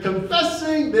baptized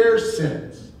confessing their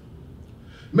sins.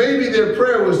 Maybe their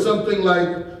prayer was something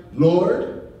like,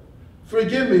 Lord,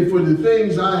 forgive me for the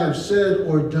things I have said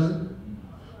or done,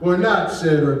 or not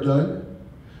said or done,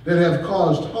 that have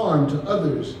caused harm to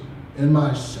others and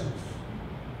myself.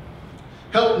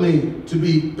 Help me to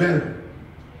be better,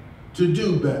 to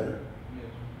do better,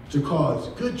 to cause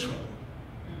good trouble,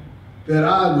 that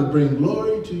I would bring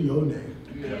glory to your name.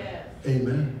 Yes.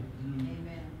 Amen.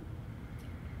 Amen.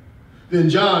 Then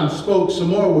John spoke some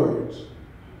more words.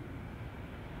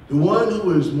 The one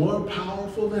who is more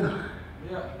powerful than I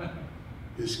Yeah.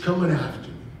 is coming after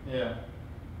me. Yeah.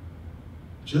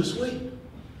 Just wait.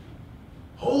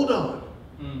 Hold on.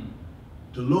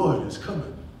 The Lord is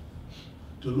coming.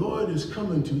 The Lord is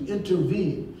coming to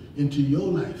intervene into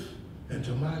your life and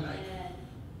to my life.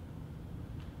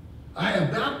 I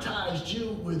have baptized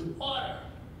you with water,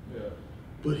 Yeah.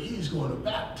 but he's going to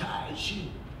baptize you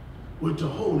with the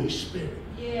Holy Spirit.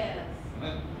 Yes.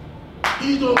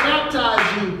 He's going to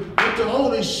baptize you with the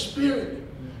Holy Spirit.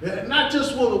 And not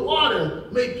just will the water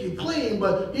make you clean,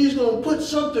 but he's going to put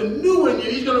something new in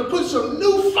you. He's going to put some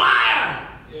new fire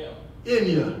in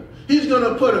you. He's going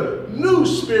to put a new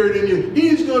spirit in you.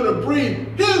 He's going to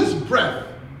breathe his breath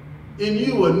in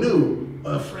you anew,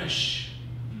 afresh.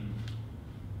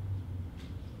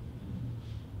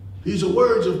 These are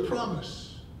words of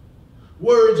promise,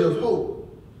 words of hope,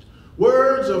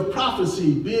 words of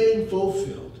prophecy being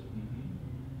fulfilled.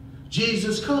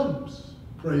 Jesus comes,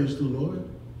 praise the Lord,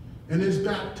 and is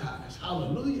baptized.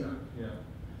 Hallelujah. Yeah.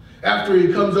 After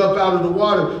he comes up out of the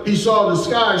water, he saw the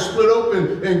sky split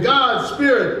open and God's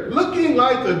Spirit, looking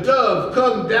like a dove,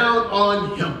 come down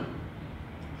on him.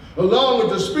 Along with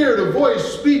the Spirit, a voice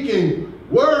speaking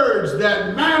words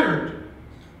that mattered.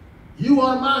 You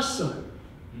are my son,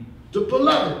 the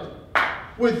beloved.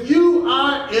 With you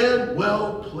I am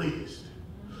well pleased.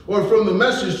 Or from the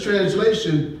Message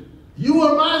translation, you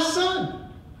are my son,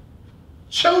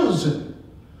 chosen,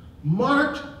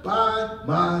 marked by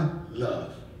my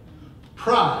love,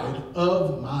 pride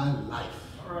of my life.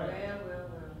 All right.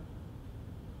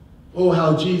 Oh,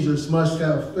 how Jesus must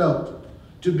have felt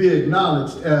to be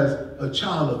acknowledged as a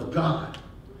child of God,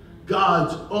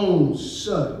 God's own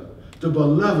son, the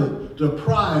beloved, the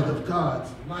pride of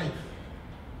God's life.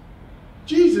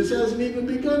 Jesus hasn't even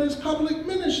begun his public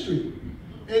ministry.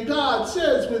 And God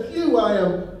says, with you I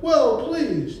am well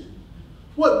pleased.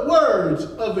 What words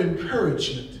of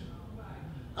encouragement.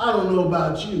 I don't know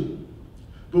about you,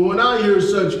 but when I hear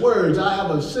such words, I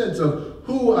have a sense of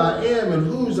who I am and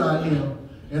whose I am,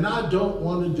 and I don't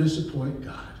want to disappoint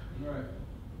God. Right.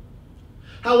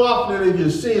 How often have you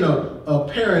seen a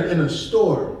parent in a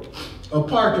store, a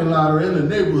parking lot, or in the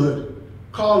neighborhood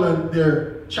calling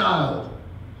their child,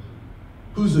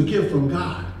 who's a gift from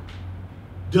God,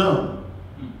 dumb,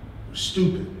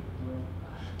 stupid,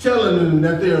 telling them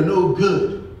that they are no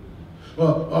good,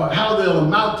 or how they'll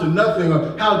amount to nothing,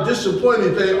 or how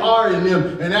disappointed they are in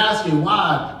them, and asking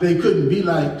why they couldn't be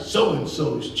like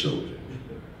so-and-so's children.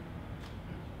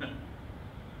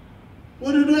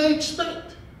 What do they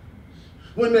expect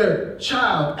when their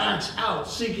child acts out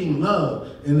seeking love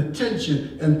and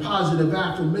attention and positive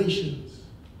affirmations?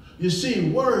 You see,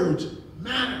 words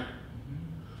matter.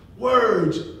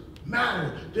 Words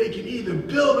matter. They can either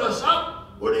build us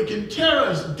up or they can tear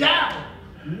us down.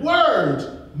 Words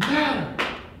matter.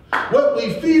 What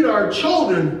we feed our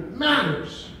children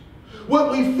matters.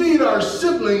 What we feed our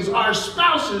siblings, our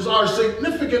spouses, our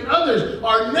significant others,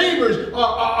 our neighbors,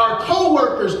 our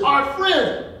co-workers, our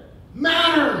friends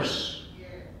matters. Yeah,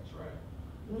 that's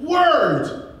right.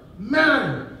 Words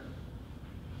matter.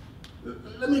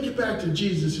 Let me get back to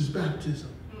Jesus' baptism.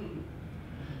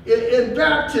 In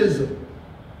baptism,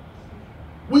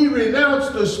 we renounce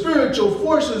the spiritual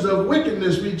forces of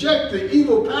wickedness, reject the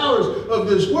evil powers of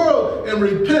this world, and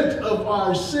repent of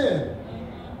our sin.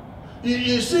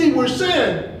 You see, we're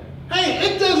saying,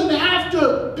 hey, it doesn't have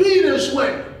to be this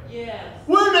way. Yes.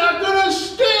 We're not going to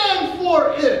stand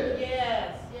for it.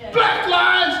 Yes. Yes. Black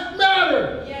lives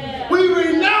matter. Yes. We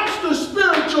renounce the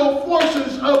spiritual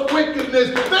forces of wickedness.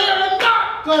 They are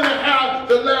not going to have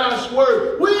the last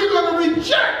word. We're going to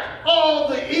reject all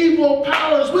the evil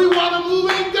powers. We want to move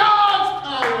in God's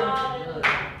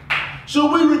power.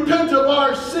 So we repent of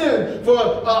our sin for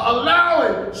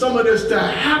allowing some of this to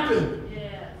happen.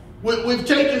 We've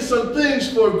taken some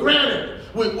things for granted.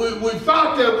 We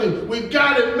thought that we've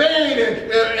got it made,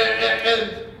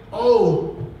 and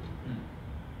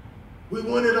We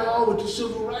won it all with the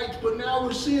civil rights, but now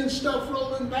we're seeing stuff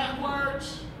rolling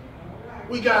backwards.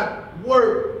 We got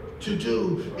work to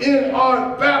do. In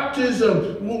our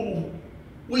baptism,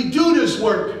 we do this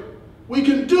work. We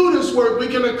can do this work. We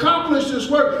can accomplish this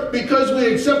work because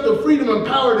we accept the freedom and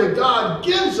power that God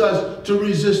gives us to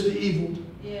resist the evil.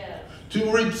 Yes. To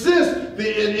resist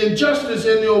the injustice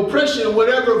and the oppression in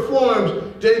whatever forms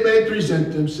they may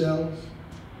present themselves.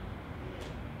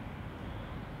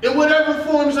 In whatever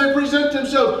forms they present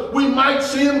themselves, we might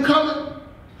see them coming.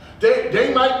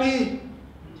 They might be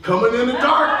coming in the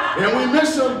dark and we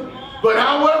miss them. But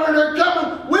however they're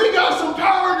coming, we got some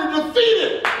power to defeat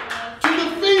it.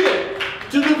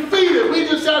 To defeat it. We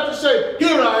just have to say,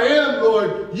 here I am,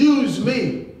 Lord, use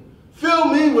me. Fill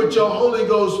me with your Holy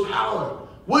Ghost power.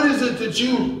 What is it that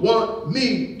you want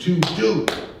me to do?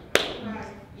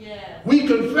 Yes. We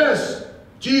confess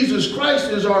Jesus Christ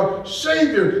is our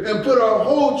Savior and put our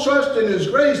whole trust in His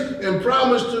grace and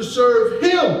promise to serve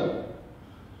Him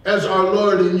as our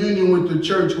Lord in union with the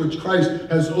church which Christ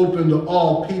has opened to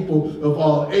all people of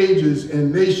all ages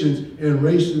and nations and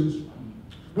races.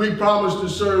 We promise to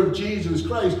serve Jesus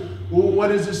Christ. Well, what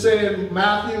does it say in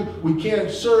Matthew? We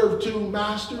can't serve two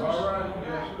masters. All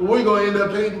right. We're going to end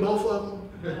up hating both of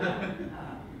them.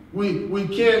 We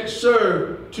can't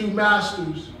serve two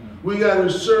masters. We got to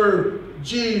serve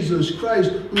Jesus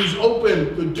Christ, who's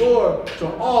opened the door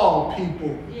to all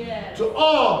people. Yes. To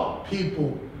all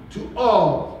people. To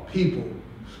all people.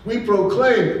 We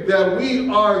proclaim that we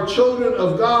are children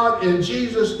of God and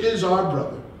Jesus is our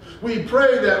brother. We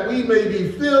pray that we may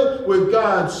be filled with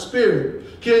God's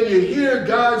Spirit. Can you hear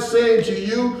God saying to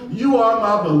you, you are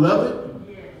my beloved?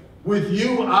 Yes. With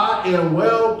you I am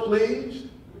well pleased.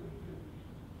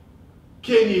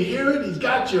 Can you hear it? He's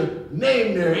got your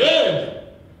name there,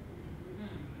 Ed.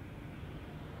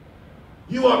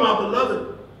 You are my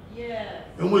beloved. Yes.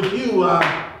 And with you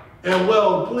I am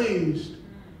well pleased.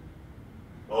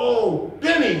 Oh,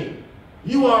 Benny,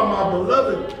 you are my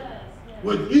beloved. Yes. Yes.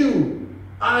 With you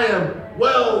I am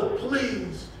well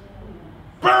pleased.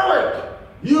 Berwick,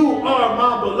 you are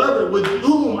my beloved with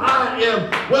whom I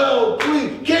am well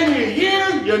pleased. Can you hear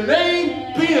your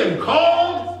name being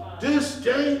called this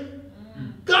day?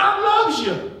 God loves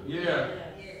you. Yeah.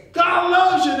 God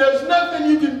loves you. There's nothing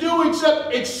you can do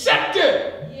except accept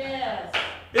it. Yes.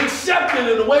 Accept it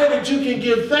in a way that you can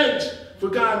give thanks for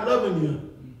God loving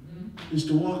you is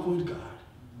to walk with God.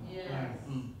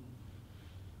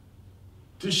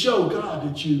 To show God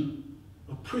that you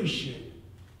appreciate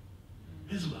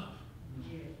His love.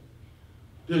 Yeah.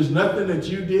 There's nothing that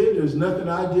you did, there's nothing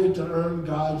I did to earn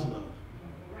God's love.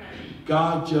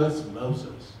 God just loves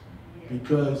us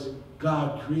because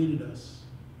God created us.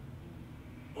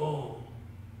 Oh,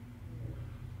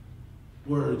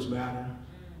 words matter.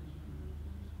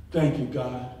 Thank you,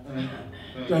 God.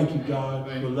 Thank you, God,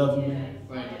 for loving me.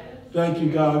 Thank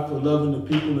you, God, for loving the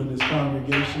people in this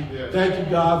congregation. Yes. Thank you,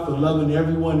 God, for loving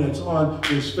everyone that's on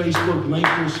this Facebook link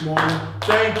this morning.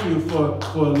 Thank you for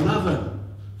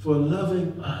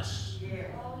loving us. Yes.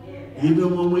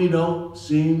 Even when we don't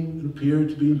seem and appear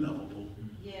to be lovable.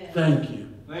 Yes. Thank you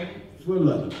for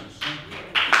loving us.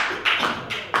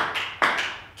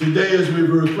 Today, as we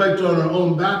reflect on our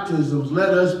own baptisms,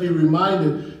 let us be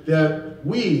reminded that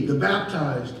we, the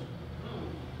baptized,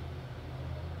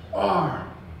 are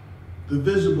the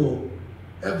visible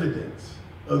evidence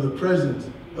of the presence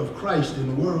of Christ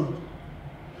in the world.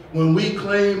 When we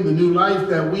claim the new life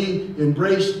that we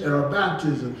embraced at our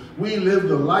baptism, we live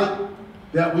the light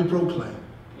that we proclaim.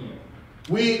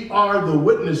 We are the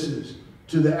witnesses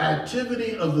to the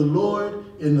activity of the Lord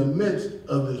in the midst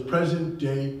of this present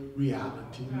day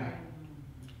reality.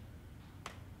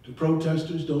 The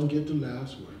protesters don't get the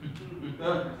last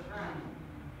word.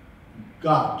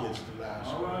 God gets the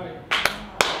last word.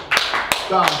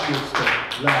 God gets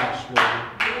the last word.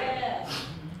 Yes.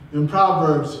 In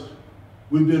Proverbs,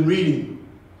 we've been reading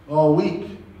all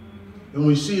week, and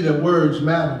we see that words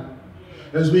matter.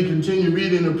 As we continue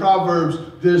reading the Proverbs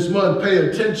this month, pay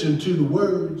attention to the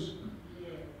words.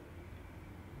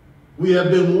 We have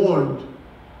been warned.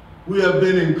 We have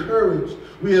been encouraged.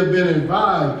 We have been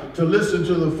advised to listen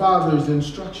to the Father's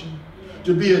instruction,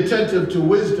 to be attentive to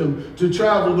wisdom, to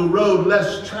travel the road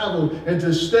less traveled, and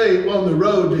to stay on the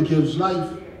road that gives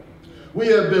life. We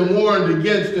have been warned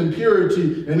against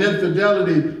impurity and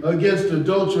infidelity, against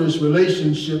adulterous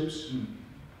relationships.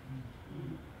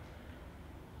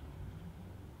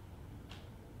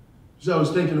 So I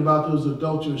was thinking about those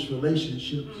adulterous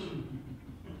relationships.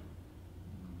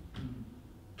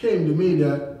 Came to me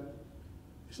that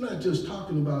it's not just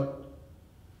talking about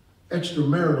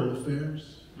extramarital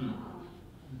affairs,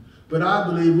 But I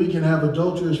believe we can have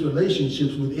adulterous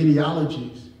relationships with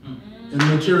ideologies and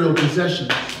material possessions.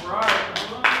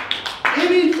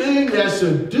 Anything that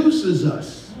seduces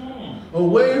us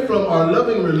away from our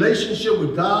loving relationship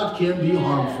with God can be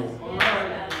harmful.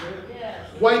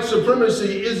 White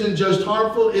supremacy isn't just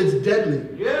harmful, it's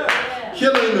deadly.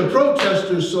 Killing the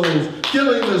protesters' souls,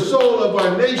 killing the soul of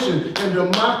our nation and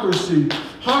democracy,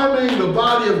 harming the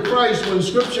body of Christ when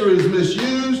Scripture is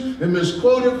misused and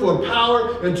misquoted for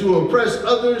power and to oppress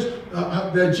others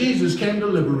that Jesus came to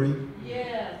liberate.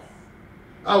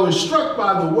 I was struck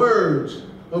by the words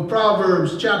of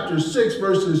Proverbs chapter 6,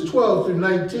 verses 12 through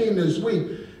 19 this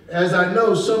week, as I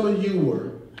know some of you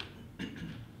were.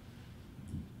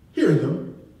 Hear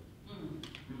them.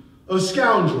 A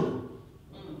scoundrel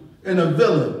and a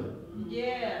villain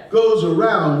goes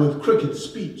around with crooked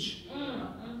speech,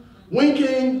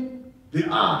 winking the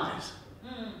eyes,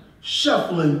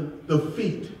 shuffling the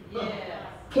feet,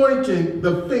 pointing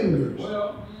the fingers,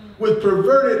 with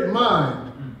perverted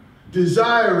mind,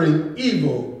 desiring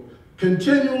evil,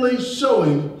 continually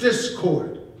sowing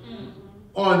discord.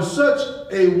 On such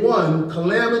a one,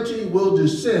 calamity will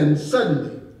descend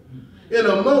suddenly. In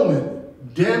a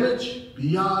moment, damage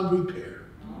beyond repair.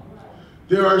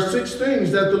 There are 6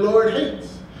 things that the Lord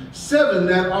hates, 7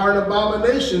 that are an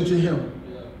abomination to him.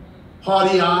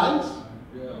 Haughty eyes,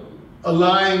 a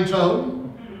lying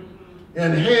tongue,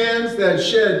 and hands that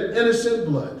shed innocent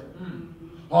blood,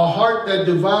 a heart that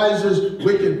devises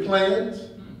wicked plans,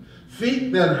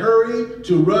 feet that hurry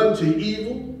to run to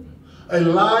evil, a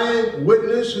lying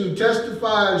witness who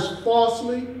testifies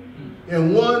falsely,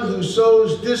 and one who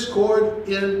sows discord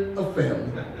in a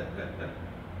family.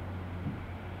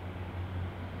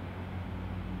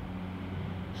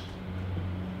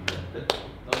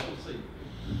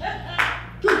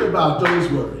 Think about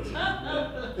those words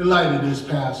in light of this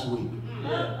past week.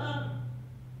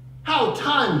 How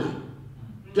timely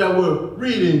that we're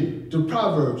reading the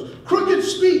Proverbs. Crooked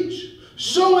speech,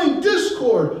 sowing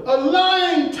discord, a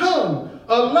lying tongue,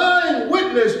 a lying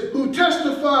witness who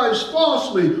testifies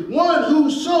falsely, one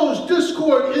who sows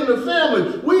discord in the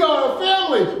family. We are a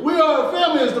family. We are a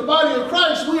family as the body of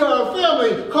Christ. We are a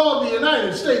family called the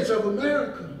United States of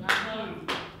America.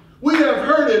 We have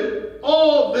heard it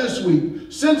all this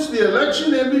week, since the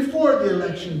election and before the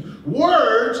election.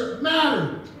 Words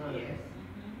matter.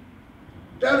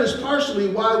 That is partially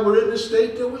why we're in the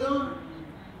state that we are.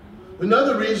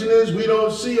 Another reason is we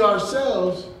don't see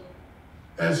ourselves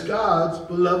as God's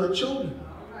beloved children.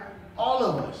 All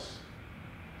of us.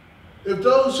 If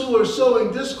those who are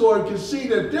sowing discord can see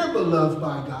that they're beloved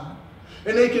by God,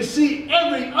 and they can see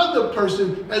every other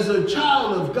person as a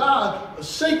child of God, a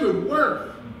sacred worth,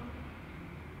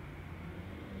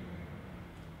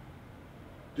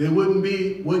 they wouldn't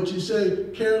be, what you say,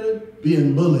 Carolyn,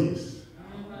 being bullies.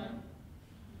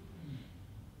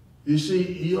 You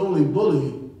see, you only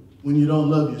bully when you don't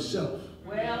love yourself.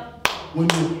 When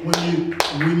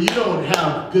you don't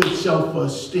have good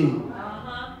self-esteem.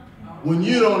 When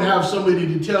you don't have somebody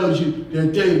to tell you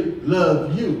that they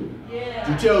love you.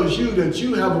 To tell you that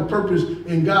you have a purpose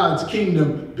in God's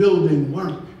kingdom building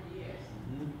work.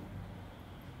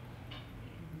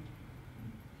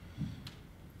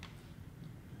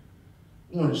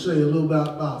 I want to say a little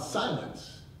about silence.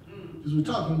 Because we're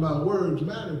talking about words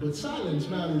matter, but silence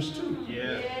matters too.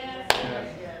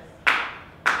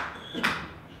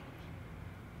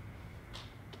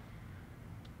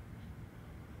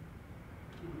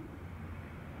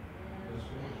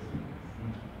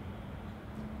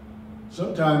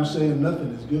 Sometimes saying nothing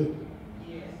is good.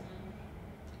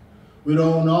 We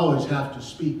don't always have to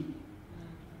speak.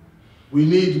 We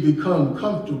need to become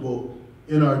comfortable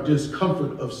in our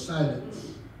discomfort of silence.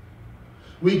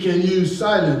 We can use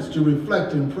silence to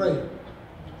reflect and pray.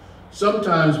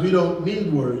 Sometimes we don't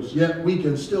need words, yet we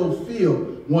can still feel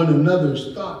one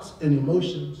another's thoughts and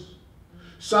emotions.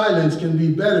 Silence can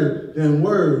be better than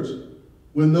words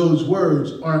when those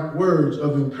words aren't words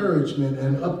of encouragement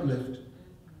and uplift.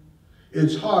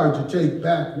 It's hard to take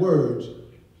back words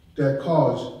that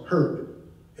cause hurt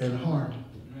and harm.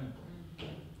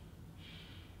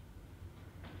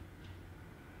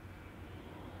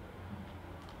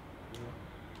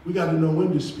 We got to know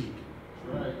when to speak.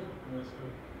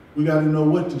 We got to know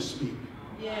what to speak.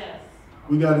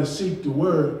 We got to seek the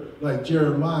word, like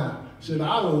Jeremiah said,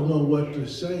 I don't know what to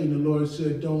say. And the Lord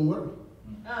said, don't worry.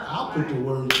 I'll put the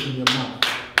words in your mouth.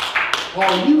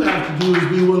 All you have to do is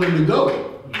be willing to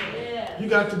go. You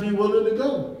got to be willing to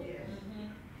go.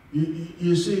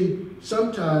 You see,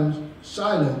 sometimes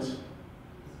silence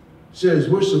says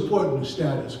we're supporting the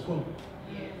status quo.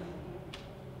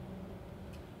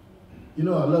 You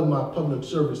know, I love my public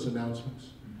service announcements.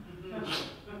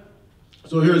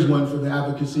 So here's one for the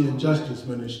Advocacy and Justice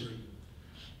Ministry.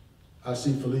 I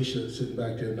see Felicia sitting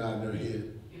back there nodding her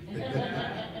head.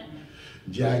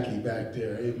 Jackie back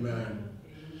there, amen.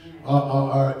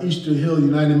 Our Easter Hill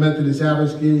United Methodist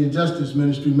Advocacy and Justice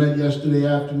Ministry met yesterday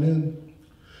afternoon.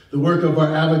 The work of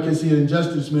our Advocacy and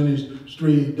Justice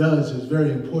Ministry does is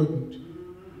very important.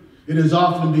 It is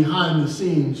often behind the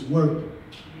scenes work,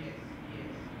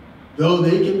 though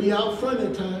they can be out front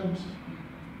at times.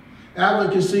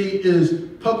 Advocacy is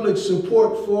public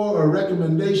support for or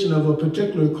recommendation of a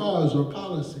particular cause or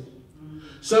policy.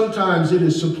 Sometimes it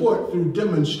is support through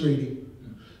demonstrating.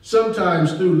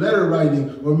 Sometimes through letter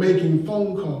writing or making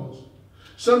phone calls.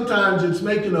 Sometimes it's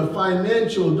making a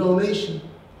financial donation.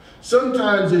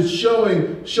 Sometimes it's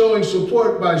showing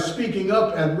support by speaking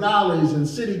up at rallies and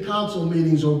city council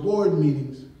meetings or board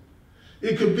meetings.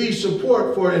 It could be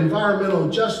support for environmental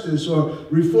justice or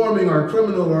reforming our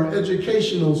criminal or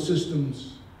educational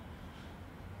systems.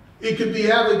 It could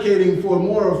be advocating for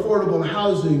more affordable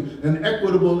housing, an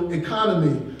equitable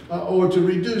economy, or to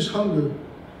reduce hunger.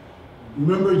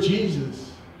 Remember,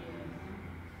 Jesus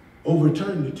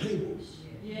overturned the tables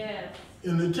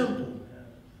in the temple.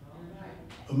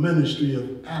 A ministry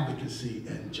of advocacy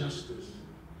and justice.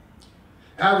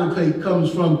 Advocate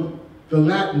comes from the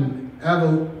Latin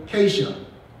avocatia,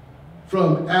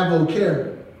 from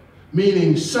avocare,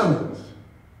 meaning summons,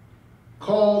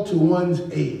 call to one's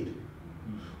aid.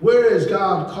 Where is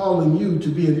God calling you to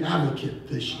be an advocate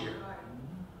this year?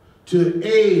 To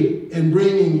aid in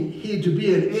bringing, to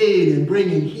be an aid in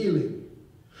bringing healing.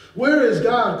 Where is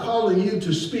God calling you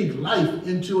to speak life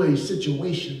into a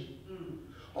situation?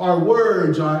 Our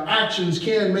words, our actions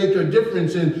can make a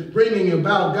difference in bringing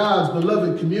about God's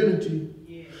beloved community.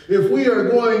 If we are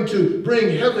going to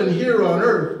bring heaven here on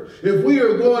earth, if we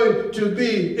are going to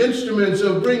be instruments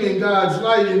of bringing God's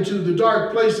light into the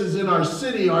dark places in our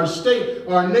city, our state,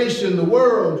 our nation, the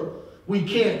world, we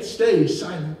can't stay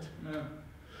silent.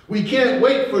 We can't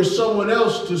wait for someone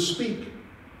else to speak.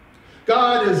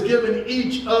 God has given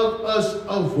each of us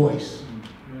a voice.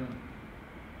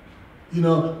 You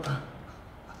know, I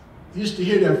used to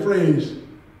hear that phrase,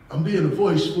 I'm being a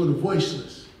voice for the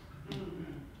voiceless.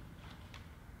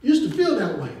 Used to feel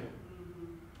that way.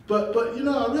 But you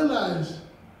know, I realized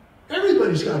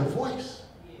everybody's got a voice.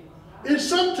 And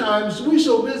sometimes we're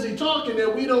so busy talking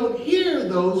that we don't hear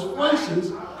those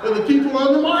voices of the people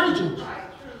on the margins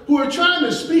who are trying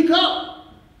to speak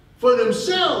up for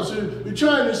themselves, who are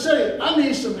trying to say, I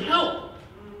need some help.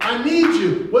 I need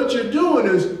you. What you're doing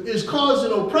is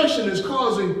causing oppression, is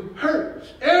causing hurt.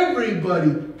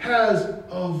 Everybody has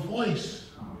a voice.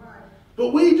 But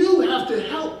we do have to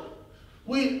help.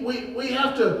 We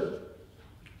have to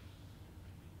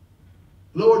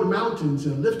lower the mountains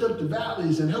and lift up the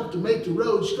valleys and help to make the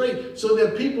road straight so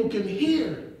that people can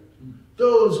hear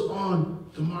those on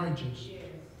the margins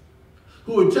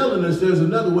who are telling us there's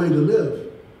another way to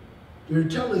live. They're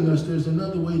telling us there's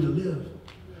another way to live.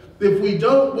 If we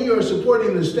don't, we are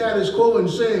supporting the status quo and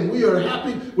saying we are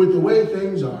happy with the way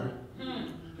things are.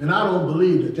 And I don't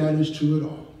believe that that is true at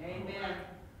all.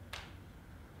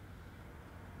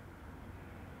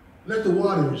 Let the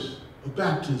waters of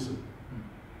baptism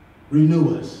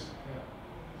renew us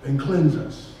and cleanse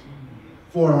us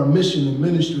for our mission and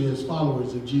ministry as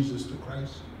followers of Jesus the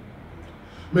Christ.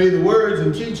 May the words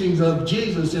and teachings of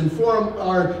Jesus inform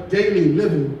our daily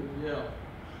living.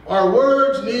 Our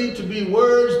words need to be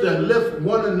words that lift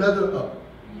one another up.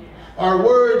 Our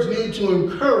words need to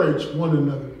encourage one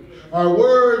another. Our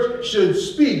words should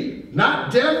speak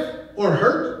not death or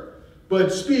hurt,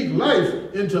 but speak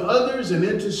life into others and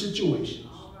into situations.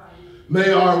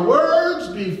 May our words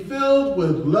be filled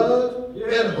with love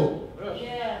and hope.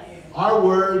 Our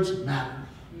words matter.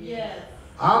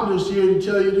 I'm just here to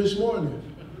tell you this morning,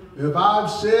 if I've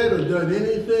said or done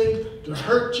anything to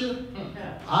hurt you,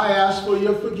 I ask for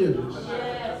your forgiveness.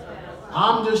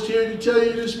 I'm just here to tell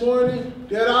you this morning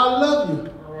that I love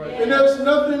you. And there's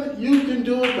nothing you can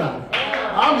do about it.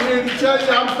 I'm here to tell you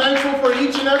I'm thankful for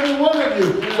each and every one of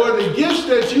you, for the gifts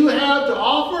that you have to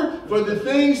offer, for the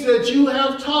things that you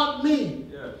have taught me.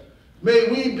 May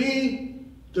we be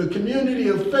the community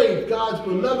of faith, God's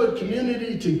beloved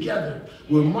community together.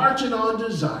 We're marching on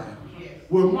to Zion.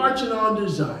 We're marching on to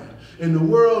Zion. And the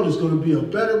world is going to be a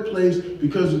better place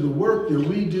because of the work that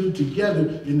we do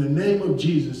together in the name of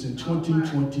Jesus in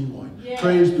 2021.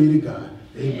 Praise be to God.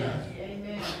 Amen.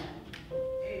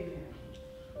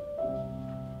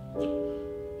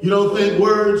 You don't think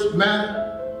words matter?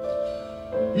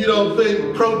 You don't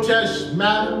think protests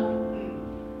matter?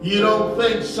 You don't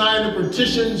think signing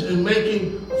petitions and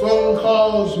making phone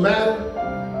calls matter?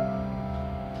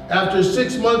 After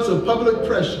 6 months of public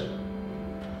pressure,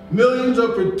 millions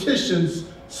of petitions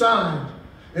signed,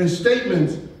 and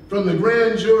statements from the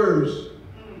grand jurors,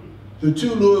 the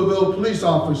 2 Louisville police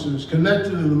officers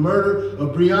connected to the murder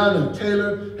of Breonna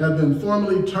Taylor have been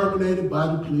formally terminated by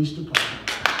the police department.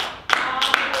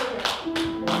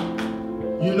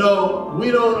 You know,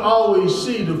 we don't always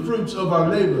see the fruits of our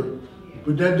labor,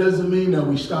 but that doesn't mean that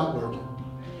we stop working.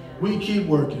 We keep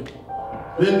working,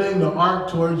 bending the arc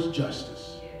towards justice.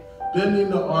 Bending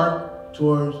the arc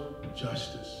towards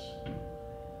justice.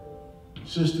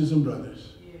 Sisters and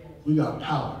brothers, we got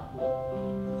power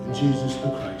in Jesus the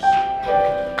Christ.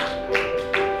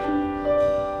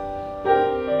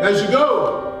 As you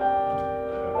go,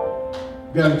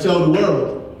 you got to tell the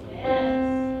world.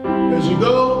 As you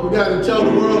go, we got to tell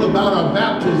the world about our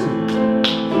baptism.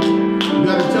 We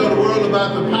got to tell the world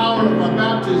about the power of our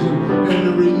baptism and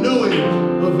the renewing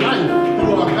of life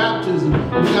through our baptism.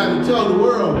 We got to tell the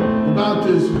world about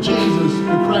this Jesus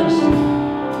the Christ.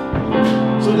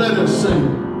 So let us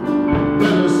sing.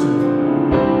 Let us sing.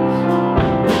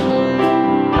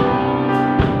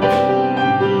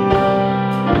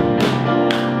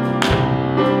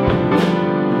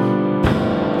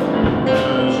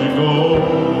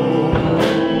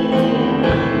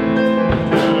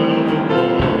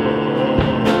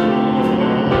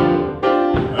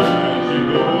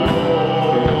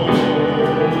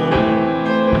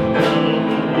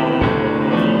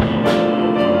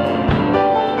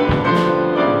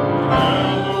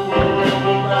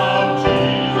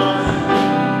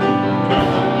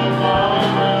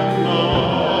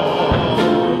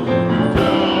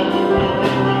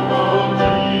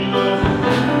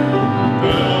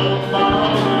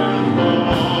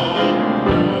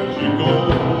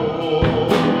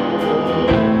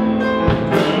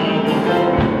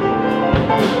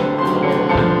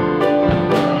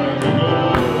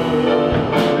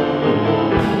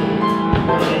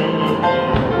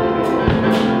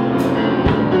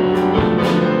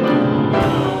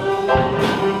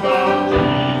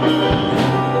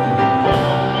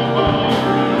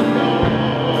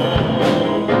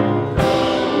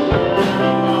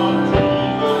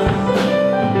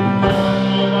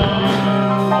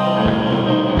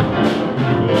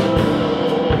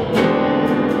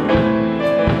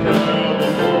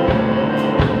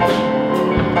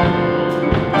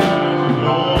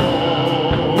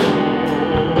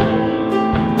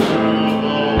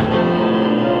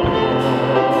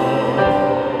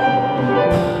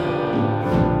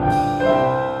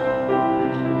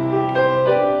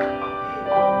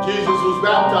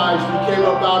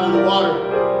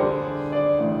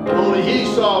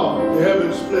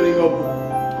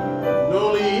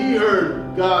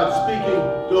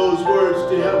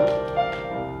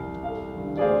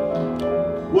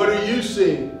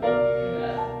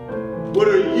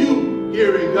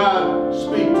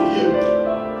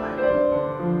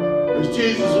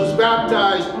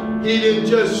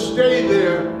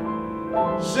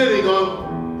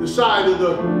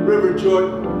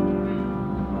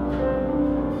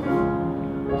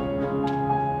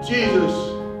 Jesus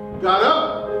got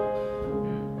up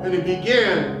and he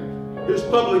began his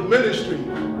public ministry.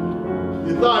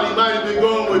 You thought he might have been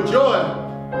going with joy,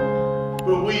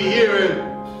 but we hear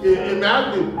in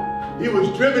Matthew, he was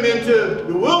driven into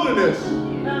the wilderness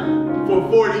for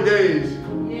 40 days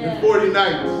and 40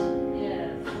 nights,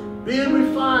 being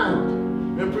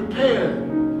refined and prepared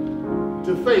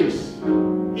to face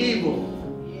evil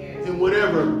in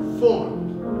whatever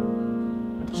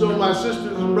form. So my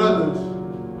sisters and brothers,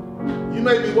 you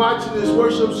may be watching this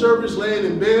worship service laying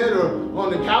in bed or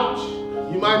on the couch.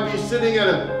 You might be sitting at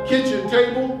a kitchen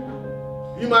table.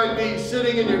 You might be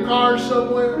sitting in your car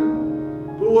somewhere.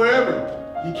 But wherever,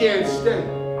 you can't stay.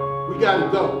 We got to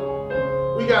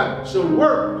go. We got some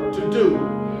work to do.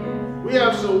 We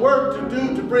have some work to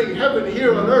do to bring heaven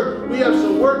here on earth. We have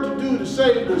some work to do to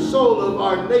save the soul of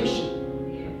our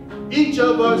nation. Each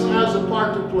of us has a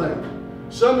part to play.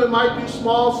 Some it might be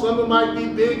small, some it might be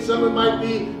big, some it might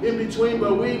be in between,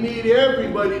 but we need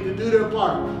everybody to do their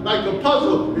part. Like a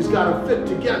puzzle, it's got to fit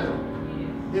together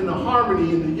in the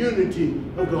harmony and the unity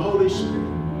of the Holy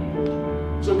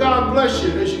Spirit. So God bless you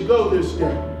as you go this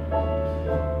day.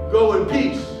 Go in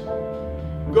peace.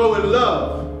 Go in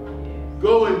love.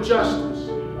 Go in justice.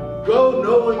 Go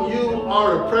knowing you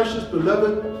are a precious,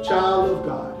 beloved child of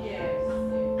God.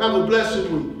 Have a blessed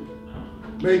week.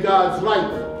 May God's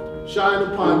light shine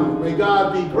upon you. May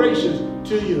God be gracious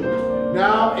to you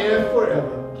now and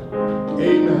forever.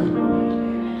 Amen.